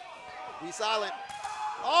silent. Be silent.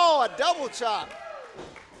 Oh, a double chop.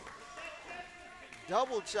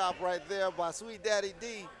 Double chop right there by Sweet Daddy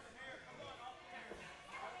D.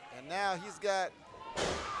 And now he's got,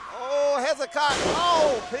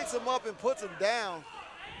 Hezekiah, picks him up and puts him down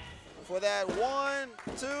for that 1,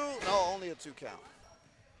 2, no, only a 2 count.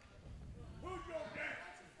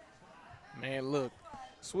 Man, look,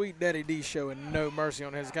 Sweet Daddy D showing no mercy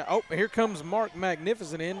on Hezekiah. Oh, here comes Mark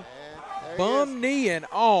Magnificent in. Bum knee and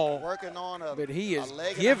all. Working on but he is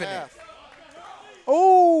leg giving it.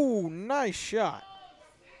 Oh, nice shot.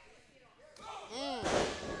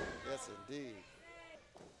 Yes, indeed.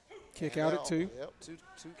 Kick out at 2. Yep, two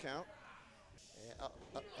count. And up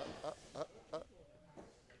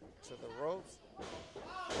to the ropes.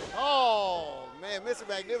 Oh, man, Mr.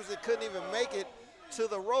 Magnificent couldn't even make it to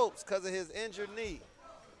the ropes because of his injured knee.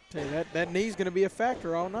 Tell you, that knee's going to be a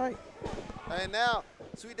factor all night. And now,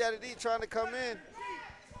 Sweet Daddy D trying to come in.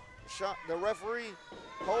 The referee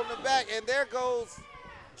holding it back, and there goes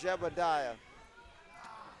Jebediah.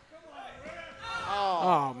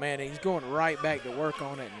 Oh, man, he's going right back to work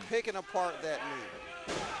on it. And picking apart that knee.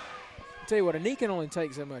 I'll tell you what, a knee can only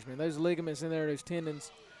take so much, man. Those ligaments in there, those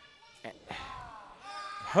tendons.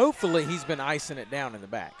 Hopefully he's been icing it down in the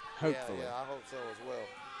back. Hopefully. Yeah, I hope so as well.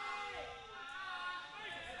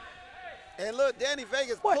 And look, Danny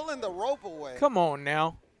Vegas pulling the rope away. Come on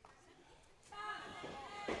now.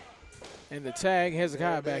 And the tag,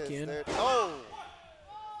 Hezekiah back in. Oh.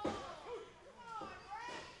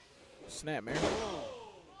 Snap, man.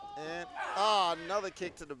 And another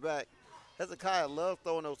kick to the back. Hezekiah loves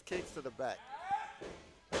throwing those kicks to the back.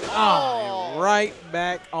 Oh, right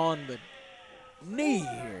back on the knee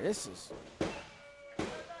here. This is.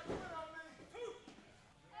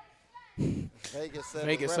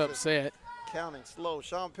 Vegas upset. Counting slow.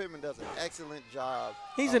 Sean Pittman does an excellent job.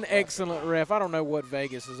 He's an excellent ref. I don't know what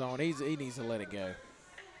Vegas is on. He needs to let it go.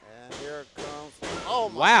 And here it comes. Oh,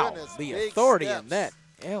 my goodness. The authority in that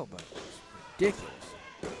elbow is ridiculous.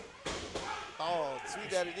 Oh,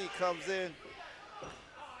 Sweet Daddy D comes in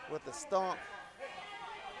with the stomp.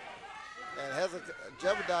 And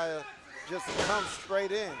Jebediah just comes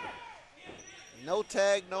straight in. No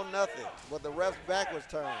tag, no nothing. But the ref's back was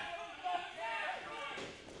turned.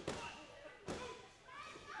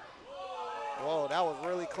 Whoa, that was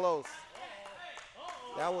really close.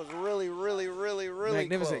 That was really, really, really, really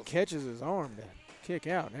Magnificent close. catches his arm to kick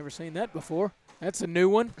out. Never seen that before. That's a new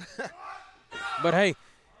one. But, hey,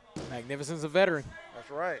 Magnificent's a veteran.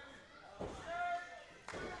 That's right.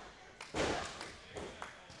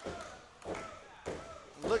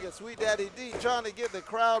 Look at Sweet Daddy D trying to get the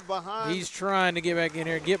crowd behind. He's trying to get back in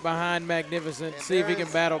here, get behind Magnificent, and see if he can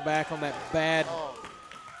battle back on that bad. Oh,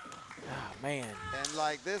 man. And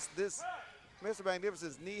like this Mr.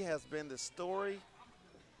 Magnificent's knee has been the story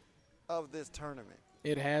of this tournament.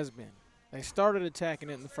 It has been. They started attacking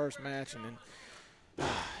it in the first match, and then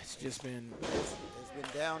it's just been. It's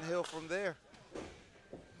been downhill from there.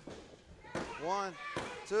 1,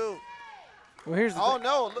 2. Well, here's the thing.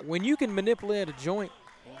 No. Look. When you can manipulate a joint,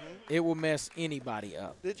 it will mess anybody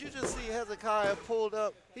up. Did you just see Hezekiah pulled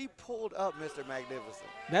up? He pulled up Mr. Magnificent.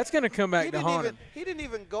 That's going to come back to haunt him. He didn't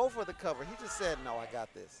even go for the cover. He just said, no, I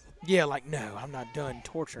got this. Yeah, like, no, I'm not done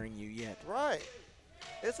torturing you yet. Right.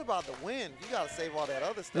 It's about the win. You got to save all that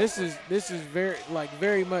other stuff. This is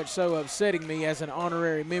very much so upsetting me as an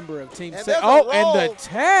honorary member of Team Sexy. And the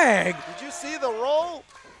tag. Did you see the roll?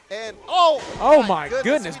 And oh my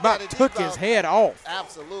goodness, about took his head off.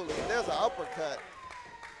 Absolutely. There's an uppercut.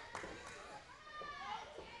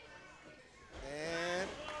 And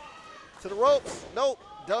to the ropes. Nope.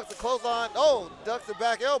 Ducks the clothesline. Oh, ducks the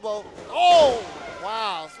back elbow. Oh,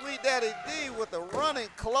 wow. Sweet Daddy D with the running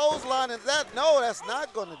clothesline. Is that? No, that's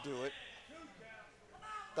not going to do it.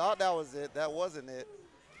 Thought that was it. That wasn't it.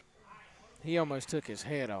 He almost took his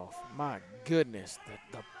head off. My goodness,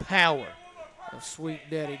 the power of Sweet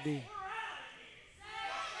Daddy D.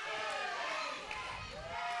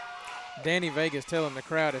 Danny Vegas telling the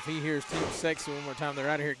crowd if he hears Team Sexy one more time, they're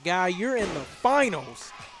out of here. Guy, you're in the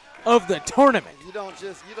finals of the tournament. You don't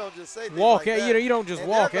just say things walk like out. That. You don't just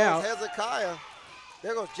walk out. Hezekiah.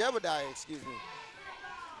 There goes Jebediah. Excuse me.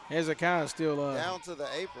 Hezekiah still down to the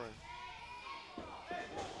apron.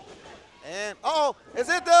 And is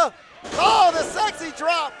it the sexy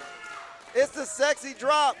drop? It's the sexy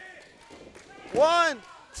drop. 1,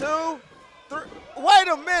 2, 3. Wait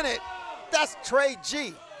a minute. That's Trey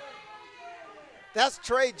G. That's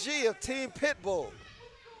Trey G of Team Pitbull.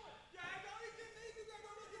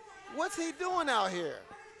 What's he doing out here?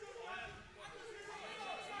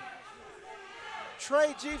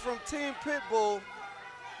 Trey G from Team Pitbull.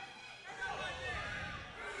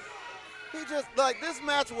 He just, this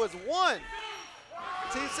match was won.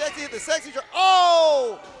 Team Sexy hit the sexy drop.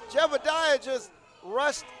 Oh! Jebediah just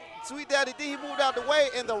rushed Sweet Daddy D. He moved out the way,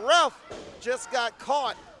 and the ref just got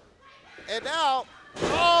caught. And now,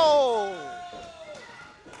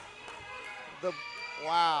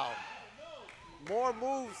 wow. More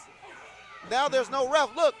moves. Now there's no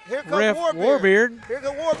ref. Look, here comes Warbeard. Here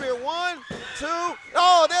comes Warbeard. 1, 2.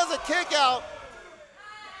 Oh, there's a kick out.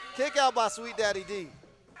 Kick out by Sweet Daddy D.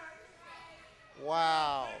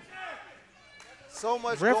 Wow. So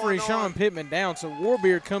much Referee going on. Sean Pittman down, so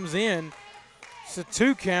Warbeard comes in. It's a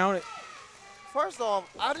 2 count. First off,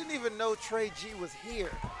 I didn't even know Trey G was here.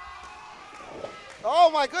 Oh,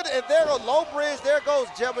 my goodness. And there goes Low Bridge. There goes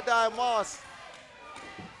Jebediah Moss.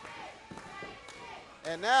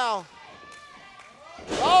 And now,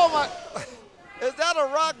 oh, my. Is that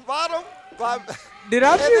a rock bottom? Did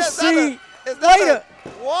I just see? Wait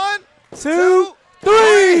 1, 2,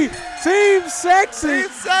 3. Team Sexy. Team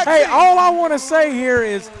Sexy. Hey, all I want to say here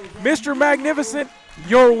is, Mr. Magnificent,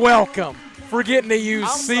 you're welcome for getting to use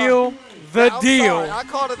Seal the Deal. Sorry. I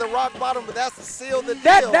called it the rock bottom, but that's the Seal the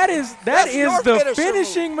Deal. That is the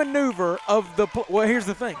finishing maneuver of the. Well, here's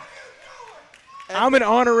the thing. I'm an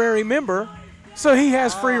honorary member, so he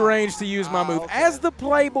has free range to use my move. Okay. As the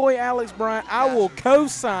Playboy Alex Bryant, I will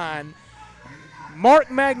co-sign Mark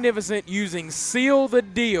Magnificent using Seal the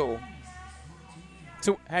Deal.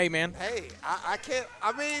 Hey, man. Hey, I can't.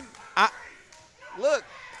 I mean, look.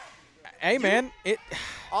 Hey, man.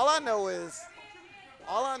 All I know is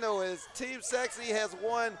Team Sexy has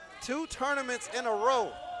won 2 tournaments in a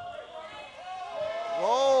row.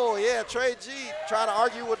 Whoa, yeah, Trey G tried to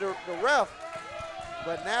argue with the ref.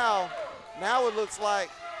 But now it looks like.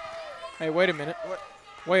 Hey, wait a minute.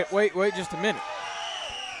 What? Wait just a minute.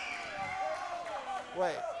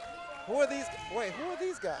 Wait. Who are these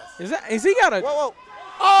guys? Is he got a. Whoa.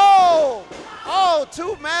 Oh,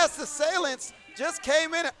 2 masked assailants just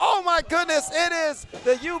came in. Oh, my goodness. It is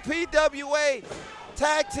the UPWA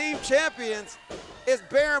Tag Team Champions, It's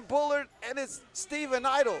Baron Bullard and it's Steven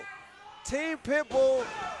Idol. Team Pitbull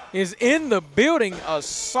is in the building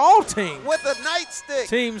assaulting with a nightstick.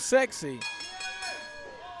 Team Sexy.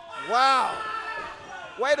 Wow.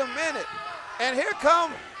 Wait a minute. And here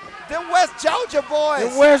come them West Georgia boys.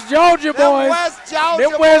 Them West Georgia boys.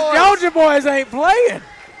 Them West Georgia boys ain't playing.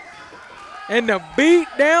 And the beat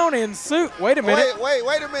down in suit. Wait a minute.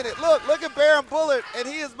 Wait a minute. Look at Baron Bullard, and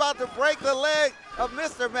he is about to break the leg of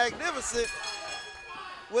Mr. Magnificent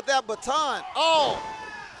with that baton. Oh.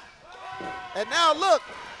 And now look,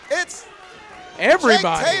 it's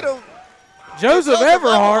everybody. Jake Tatum, Joseph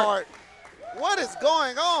Everhart. What is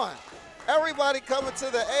going on? Everybody coming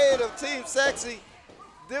to the aid of Team Sexy.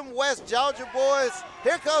 Them West Georgia boys.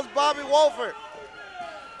 Here comes Bobby Wolford.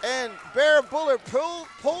 And Baron Bullard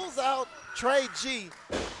pulls out Trey G.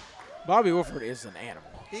 Bobby Wolford is an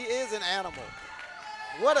animal. He is an animal.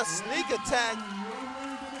 What a sneak attack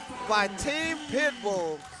by Team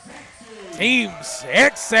Pitbull. Team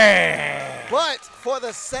Sexy. But for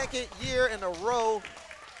the second year in a row,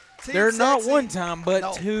 they're not one time,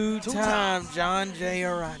 but two times John J.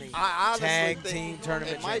 Arati tag team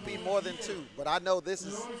tournament. It might be more than two, but I know this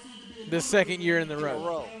is the second year in the row.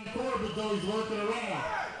 Oh,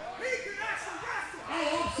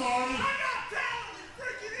 I'm sorry.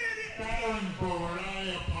 Baron Bullard,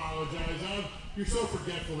 I apologize. You're so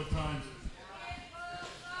forgetful at times.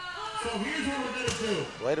 So here's what we're going to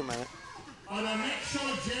do. Wait a minute. On our next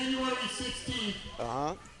show, January 16th,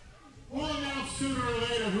 we'll announce sooner or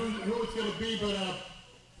later who it's going to be, but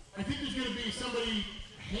I think there's going to be somebody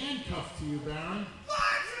handcuffed to you, Baron.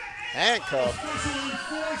 Handcuffed? A special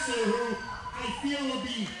enforcer who I feel will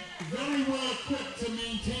be very well equipped to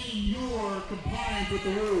maintain your compliance with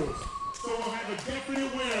the rules. So we'll have a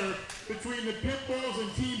definite winner between the Pitbulls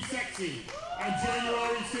and Team Sexy on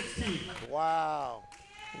January 16th. Wow.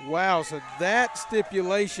 Wow, so that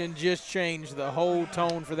stipulation just changed the whole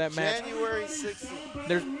tone for that match. January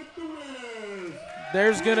 16th.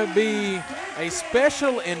 There's going to be a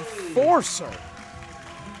special enforcer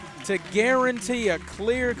to guarantee a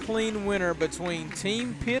clear, clean winner between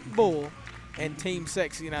Team Pitbull and Team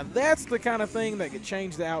Sexy. Now, that's the kind of thing that could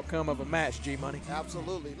change the outcome of a match, G-Money.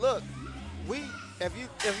 Absolutely. Look, if you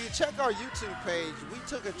check our YouTube page, we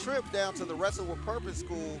took a trip down to the Wrestle with Purpose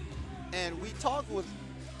School, and we talked with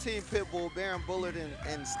Team Pitbull, Baron Bullard,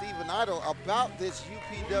 and Steven Idol about this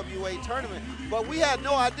UPWA tournament. But we had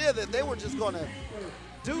no idea that they were just going to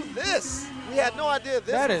do this. We had no idea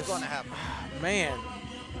this was going to happen. Man.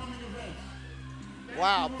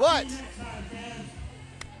 Wow, but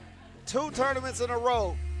 2 tournaments in a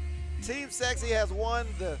row. Team Sexy has won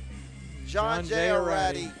the John J.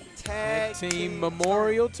 Arati Tag Team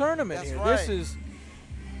Memorial Tournament. That's here. Right. This is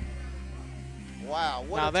wow.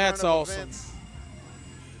 What now a that's awesome. Events.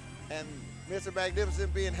 And Mr.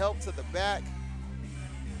 Magnificent being helped to the back.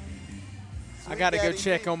 I got to go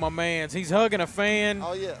check on my mans. He's hugging a fan.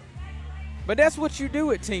 Oh, yeah. But that's what you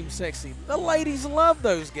do at Team Sexy. The ladies love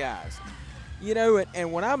those guys. You know,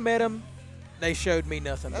 and when I met them, they showed me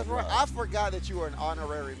nothing. That's right. I forgot that you were an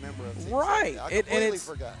honorary member of Team Right. Sexy. I completely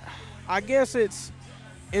forgot. I guess it's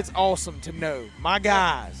awesome to know my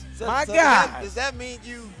guys. So guys. Does that mean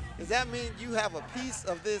you have a piece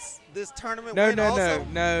of this tournament? No.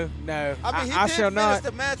 I mean, I shall not.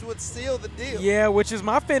 The match would seal the deal. Yeah, which is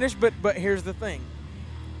my finish. But here's the thing: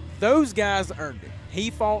 those guys earned it.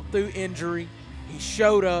 He fought through injury. He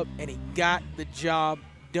showed up and he got the job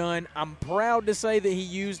done. I'm proud to say that he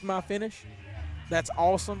used my finish. That's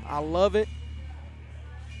awesome. I love it,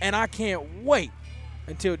 and I can't wait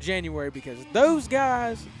until January because those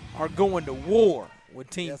guys are going to war with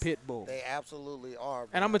Team Pitbull. They absolutely are.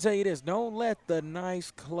 And I'm going to tell you this. Don't let the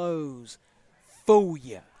nice clothes fool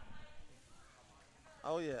you.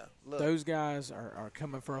 Oh, yeah. Look, those guys are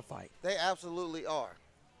coming for a fight. They absolutely are.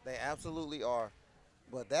 They absolutely are.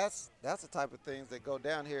 But that's the type of things that go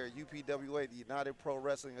down here at UPWA, the United Pro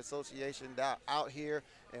Wrestling Association, out here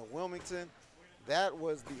in Wilmington. That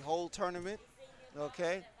was the whole tournament,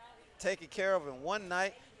 okay, taken care of in one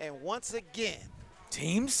night. And once again,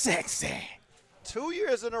 Team Sexy. 2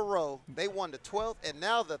 years in a row, they won the 12th and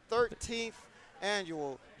now the 13th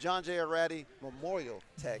annual John J. Arati Memorial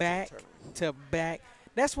Tag Team Tournament. Back to back.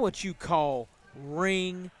 That's what you call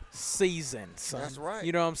ring season, son. That's right.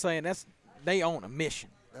 You know what I'm saying? They on a mission.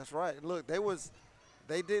 That's right. Look,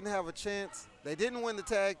 they didn't have a chance. They didn't win the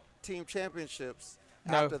tag team championships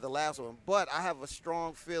after the last one, but I have a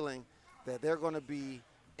strong feeling that they're going to be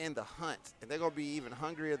in the hunt, and they're going to be even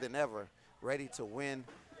hungrier than ever, ready to win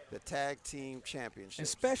the tag team championship.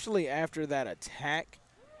 Especially after that attack,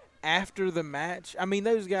 after the match. I mean,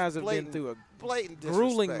 those guys have been through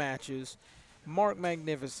grueling matches. Mark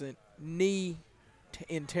Magnificent, knee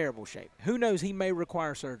in terrible shape. Who knows? He may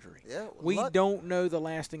require surgery. Yeah, we don't know the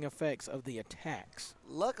lasting effects of the attacks.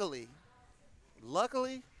 Luckily,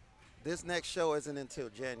 this next show isn't until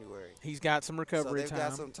January. He's got some recovery time. So they've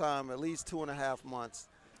got some time, at least 2.5 months,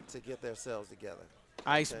 to get themselves together.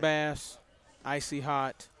 Ice baths, icy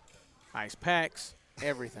hot, ice packs,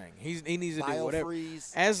 everything. He needs to do whatever.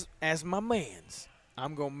 As my man's,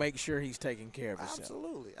 I'm gonna make sure he's taking care of himself.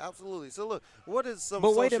 Absolutely. So look, what is some?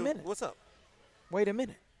 But wait a minute. What's up? Wait a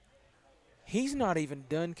minute. He's not even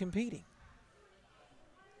done competing.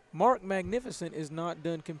 Mark Magnificent is not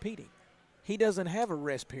done competing. He doesn't have a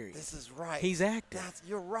rest period. This is right. He's active.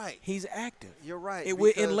 You're right. He's active. You're right.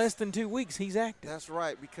 In less than 2 weeks, he's active. That's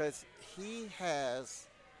right, because he's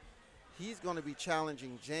going to be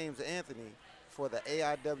challenging James Anthony for the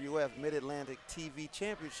AIWF Mid-Atlantic TV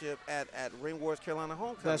Championship at Ring Wars Carolina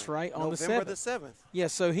Homecoming. That's right, on November the 7th. Yeah,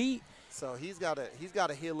 so he's got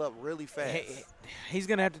to heal up really fast. He's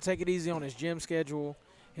going to have to take it easy on his gym schedule,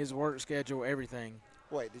 his work schedule, everything.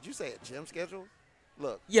 Wait, did you say a gym schedule?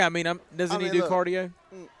 Look. Yeah, I mean, doesn't he do cardio?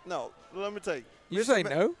 No. Let me tell you. You say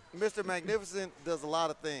no? Mr. Magnificent does a lot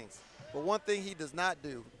of things, but one thing he does not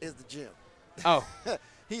do is the gym. Oh.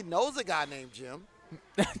 He knows a guy named Jim.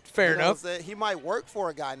 Fair enough. He might work for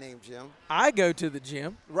a guy named Jim. I go to the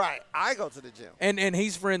gym. Right. I go to the gym. And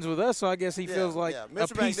he's friends with us, so I guess he feels like a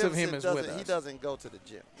piece of him is with us. He doesn't go to the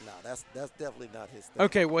gym. No, that's definitely not his thing.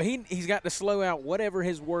 Okay, well, he's got to slow out whatever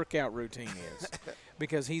his workout routine is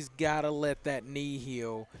because he's got to let that knee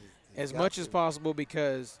heal as much as possible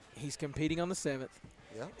because he's competing on the 7th.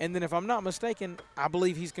 Yeah. And then if I'm not mistaken, I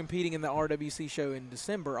believe he's competing in the RWC show in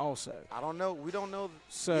December also. I don't know. We don't know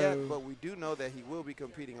yet, but we do know that he will be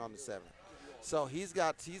competing on the 7th. So he's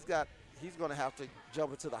going to have to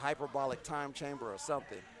jump into the hyperbolic time chamber or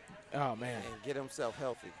something. Oh, man. And get himself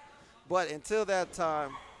healthy. But until that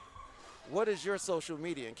time, what is your social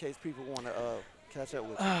media in case people want to catch up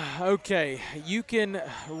with you? Okay. You can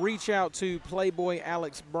reach out to Playboy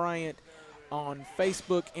Alex Bryant on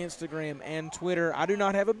Facebook, Instagram, and Twitter. I do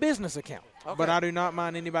not have a business account, but I do not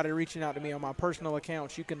mind anybody reaching out to me on my personal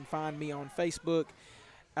accounts. You can find me on Facebook,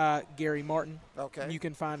 Gary Martin. Okay. You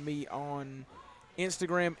can find me on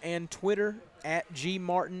Instagram and Twitter at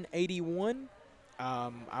gmartin81.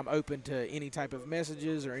 I'm open to any type of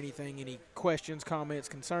messages or anything, any questions, comments,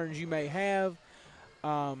 concerns you may have.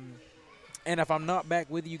 And if I'm not back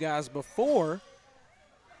with you guys before,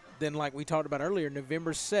 then like we talked about earlier,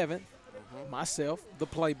 November 7th, myself, the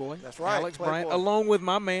Playboy, that's right, Alex Bryant, along with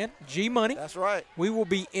my man, G Money. That's right. We will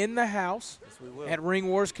be in the house at Ring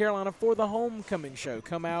Wars Carolina for the homecoming show.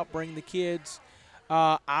 Come out, bring the kids.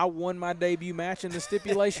 I won my debut match, and the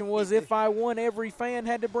stipulation was if I won, every fan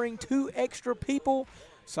had to bring 2 extra people.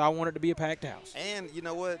 So I want it to be a packed house. And you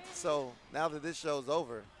know what? So now that this show's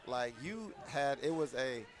over, like it was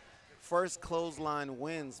a first clothesline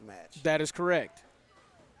wins match. That is correct.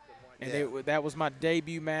 And that was my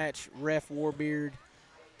debut match, Ref Warbeard.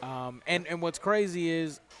 And what's crazy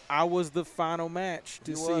is I was the final match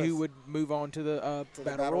to see who would move on to the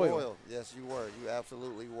Battle Royal. Yes, you were. You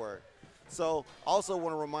absolutely were. So also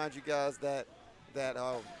want to remind you guys that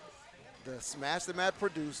the Smash the Mat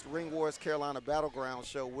produced Ring Wars Carolina Battleground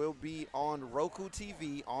show will be on Roku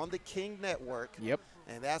TV on the King Network. Yep.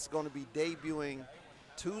 And that's going to be debuting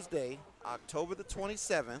Tuesday, October the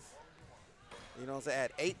 27th. You know,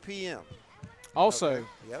 at 8 p.m. Also,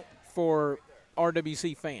 for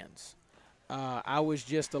RWC fans, I was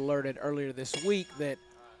just alerted earlier this week that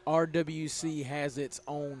RWC has its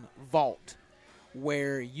own vault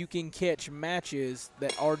where you can catch matches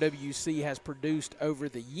that RWC has produced over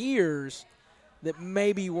the years that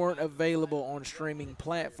maybe weren't available on streaming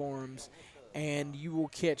platforms, and you will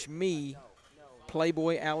catch me,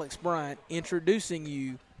 Playboy Alex Bryant, introducing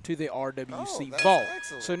you to the RWC vault.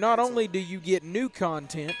 Excellent. So not only do you get new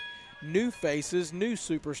content, new faces, new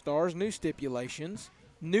superstars, new stipulations,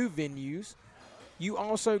 new venues, you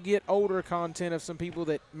also get older content of some people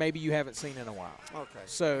that maybe you haven't seen in a while. Okay.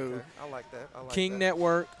 So I like that. King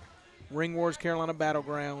Network, Ring Wars Carolina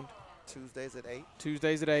Battleground. Tuesdays at 8.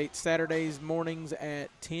 Tuesdays at 8. Saturdays mornings at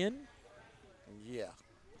 10. Yeah.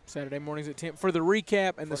 Saturday mornings at 10 for the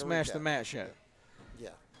recap and the Smash the Mat show. Yeah.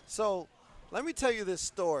 So let me tell you this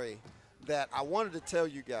story that I wanted to tell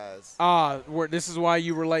you guys. This is why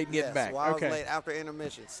you were late in getting back. Why I was late after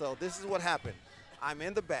intermission. So this is what happened. I'm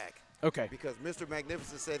in the back. Okay. Because Mr.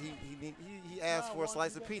 Magnificent said he asked for a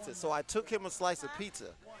slice of pizza. So I took him a slice of pizza.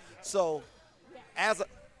 So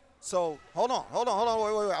hold on,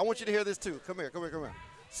 wait. I want you to hear this too. Come here.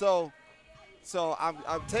 So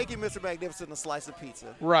I'm taking Mr. Magnificent a slice of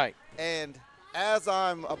pizza. Right. And as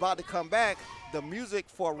I'm about to come back, the music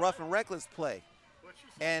for Rough and Reckless play.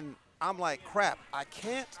 And I'm like, crap, I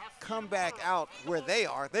can't come back out where they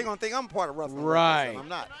are. They're going to think I'm part of Rough and Reckless, and I'm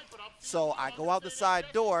not. So I go out the side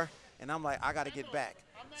door, and I'm like, I got to get back.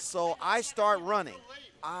 So I start running.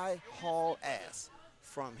 I haul ass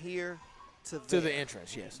from here to there. To the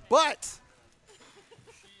entrance, yes. But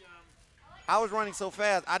I was running so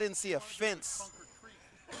fast, I didn't see a fence.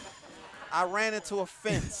 I ran into a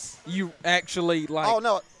fence. You actually, like, oh,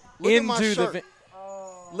 no. Look at my shirt.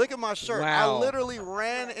 Look at my shirt. Wow. I literally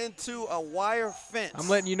ran into a wire fence. I'm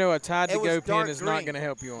letting you know a Tide-to-Go pin is not going to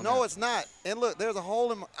help you on that. No, it's not. And look, there's a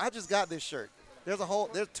hole in my – I just got this shirt. There's a hole.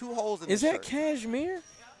 There's 2 holes in this shirt. Is that cashmere?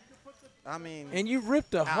 I mean – and you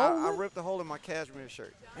ripped a hole? I ripped a hole in my cashmere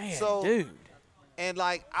shirt. Man, dude. And,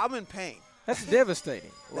 like, I'm in pain. That's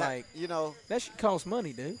devastating. Like, you know. That should cost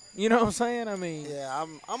money, dude. You know what I'm saying? I mean. Yeah,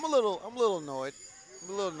 I'm a little annoyed.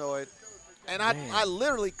 I'm a little annoyed. And I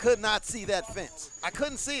literally could not see that fence. I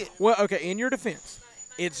couldn't see it. Well, okay, in your defense,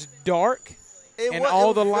 it's dark, and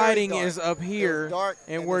all the lighting is up here, dark,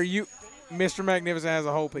 and where Mr. Magnificent has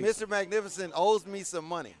a whole piece. Mr. Magnificent owes me some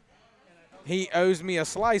money. He owes me a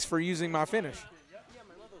slice for using my finish.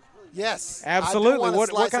 Yes. Absolutely.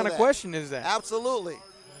 What kind of question is that? Absolutely.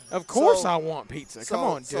 Of course I want pizza. Come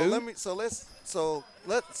on, dude.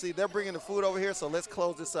 Let's see. They're bringing the food over here, so let's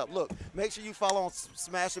close this up. Look, make sure you follow on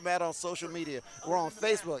Smash the Mat on social media. We're on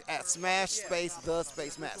Facebook at Smash Space the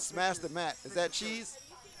Space Mat. Smash the Mat. Is that cheese?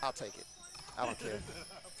 I'll take it. I don't care.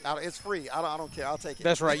 It's free. I don't care. I'll take it.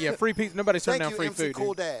 That's right. Yeah, free pizza. Nobody's turning down free food. MC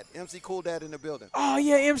Cool Dad. MC Cool Dad in the building. Oh,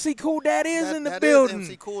 yeah, MC Cool Dad is in the building. Is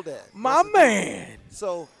MC Cool Dad. My man.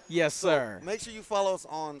 Yes, sir. Make sure you follow us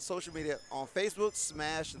on social media. On Facebook,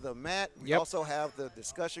 Smash the Mat. We also have the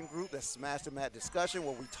discussion group, that's Smash the Mat Discussion,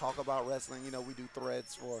 where we talk about wrestling. You know, we do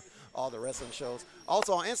threads for all the wrestling shows.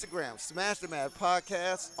 Also on Instagram, Smash the Mat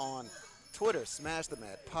Podcast. On Twitter, Smash the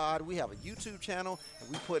Mat Pod. We have a YouTube channel, and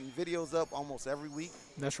we putting videos up almost every week.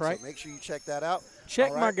 That's right. So make sure you check that out.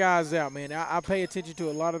 Check my guys out, man. I pay attention to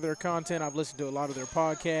a lot of their content. I've listened to a lot of their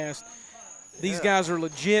podcasts. These guys are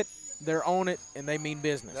legit. They're on it, and they mean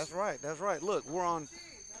business. That's right. That's right. Look, we're on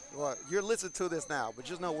well, you're listening to this now, but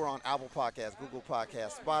just know we're on Apple Podcasts, Google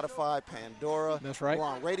Podcasts, Spotify, Pandora. That's right. We're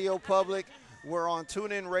on Radio Public. We're on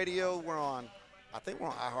TuneIn Radio. I think we're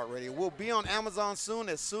on iHeartRadio. We'll be on Amazon soon.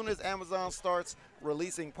 As soon as Amazon starts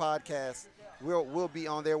releasing podcasts, we'll be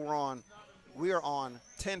on there. We are on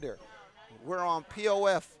Tinder. We're on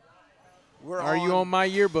POF. Are you on My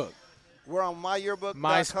Yearbook? We're on MyYearbook.com.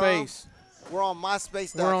 MySpace. We're on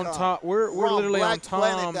MySpace.com. We're on top. We're literally on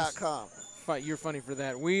Tom's. BlackPlanet.com. You're funny for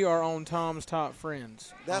that. We are on Tom's Top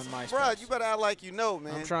Friends. That's on MySpace. Bro, you better act like you know,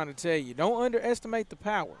 man. I'm trying to tell you. Don't underestimate the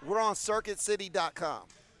power. We're on CircuitCity.com.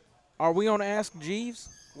 Are we on Ask Jeeves?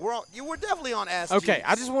 We're definitely on Ask Okay, Jeeves.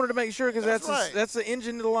 I just wanted to make sure because right. that's the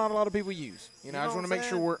engine that a lot of people use. You know I just want to make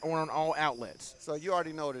sure we're on all outlets. So you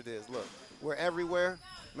already know what it is. Look, we're everywhere.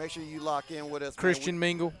 Make sure you lock in with us. Christian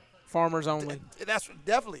Mingle, Farmers Only. That's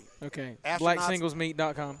definitely. Okay.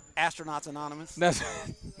 BlackSinglesMeat.com. Astronauts Anonymous. That's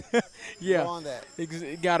yeah. We're on that.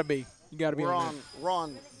 It got to be. You got to be on that. We're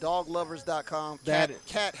on DogLovers.com.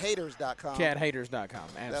 CatHaters.com. CatHaters.com.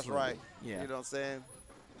 Absolutely. That's right. Yeah. You know what I'm saying?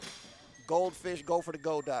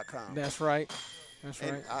 GoldfishGoforTheGo.com. That's right. That's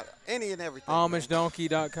right. Any and everything.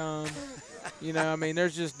 AmishDonkey.com. You know, I mean,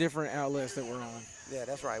 there's just different outlets that we're on. Yeah,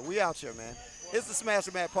 that's right. We out here, man. It's the Smash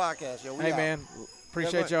the Mat Podcast, yo. Hey, man.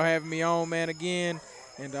 Appreciate y'all having me on, man, again.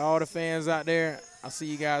 And to all the fans out there, I'll see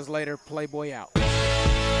you guys later. Playboy out.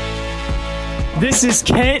 This is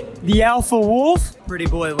Kent, the Alpha Wolf. Pretty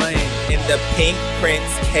Boy Lane. And the Pink Prince,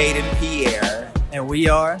 Caden Pierre. And we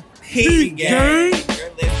are Heat Gang. You're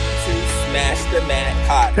listening to Smash the Mat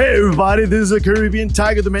Podcast. Hey, everybody. This is a Caribbean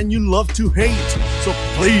Tiger, the man you love to hate. So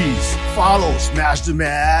please follow Smash the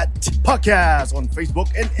Mat Podcast on Facebook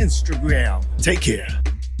and Instagram. Take care.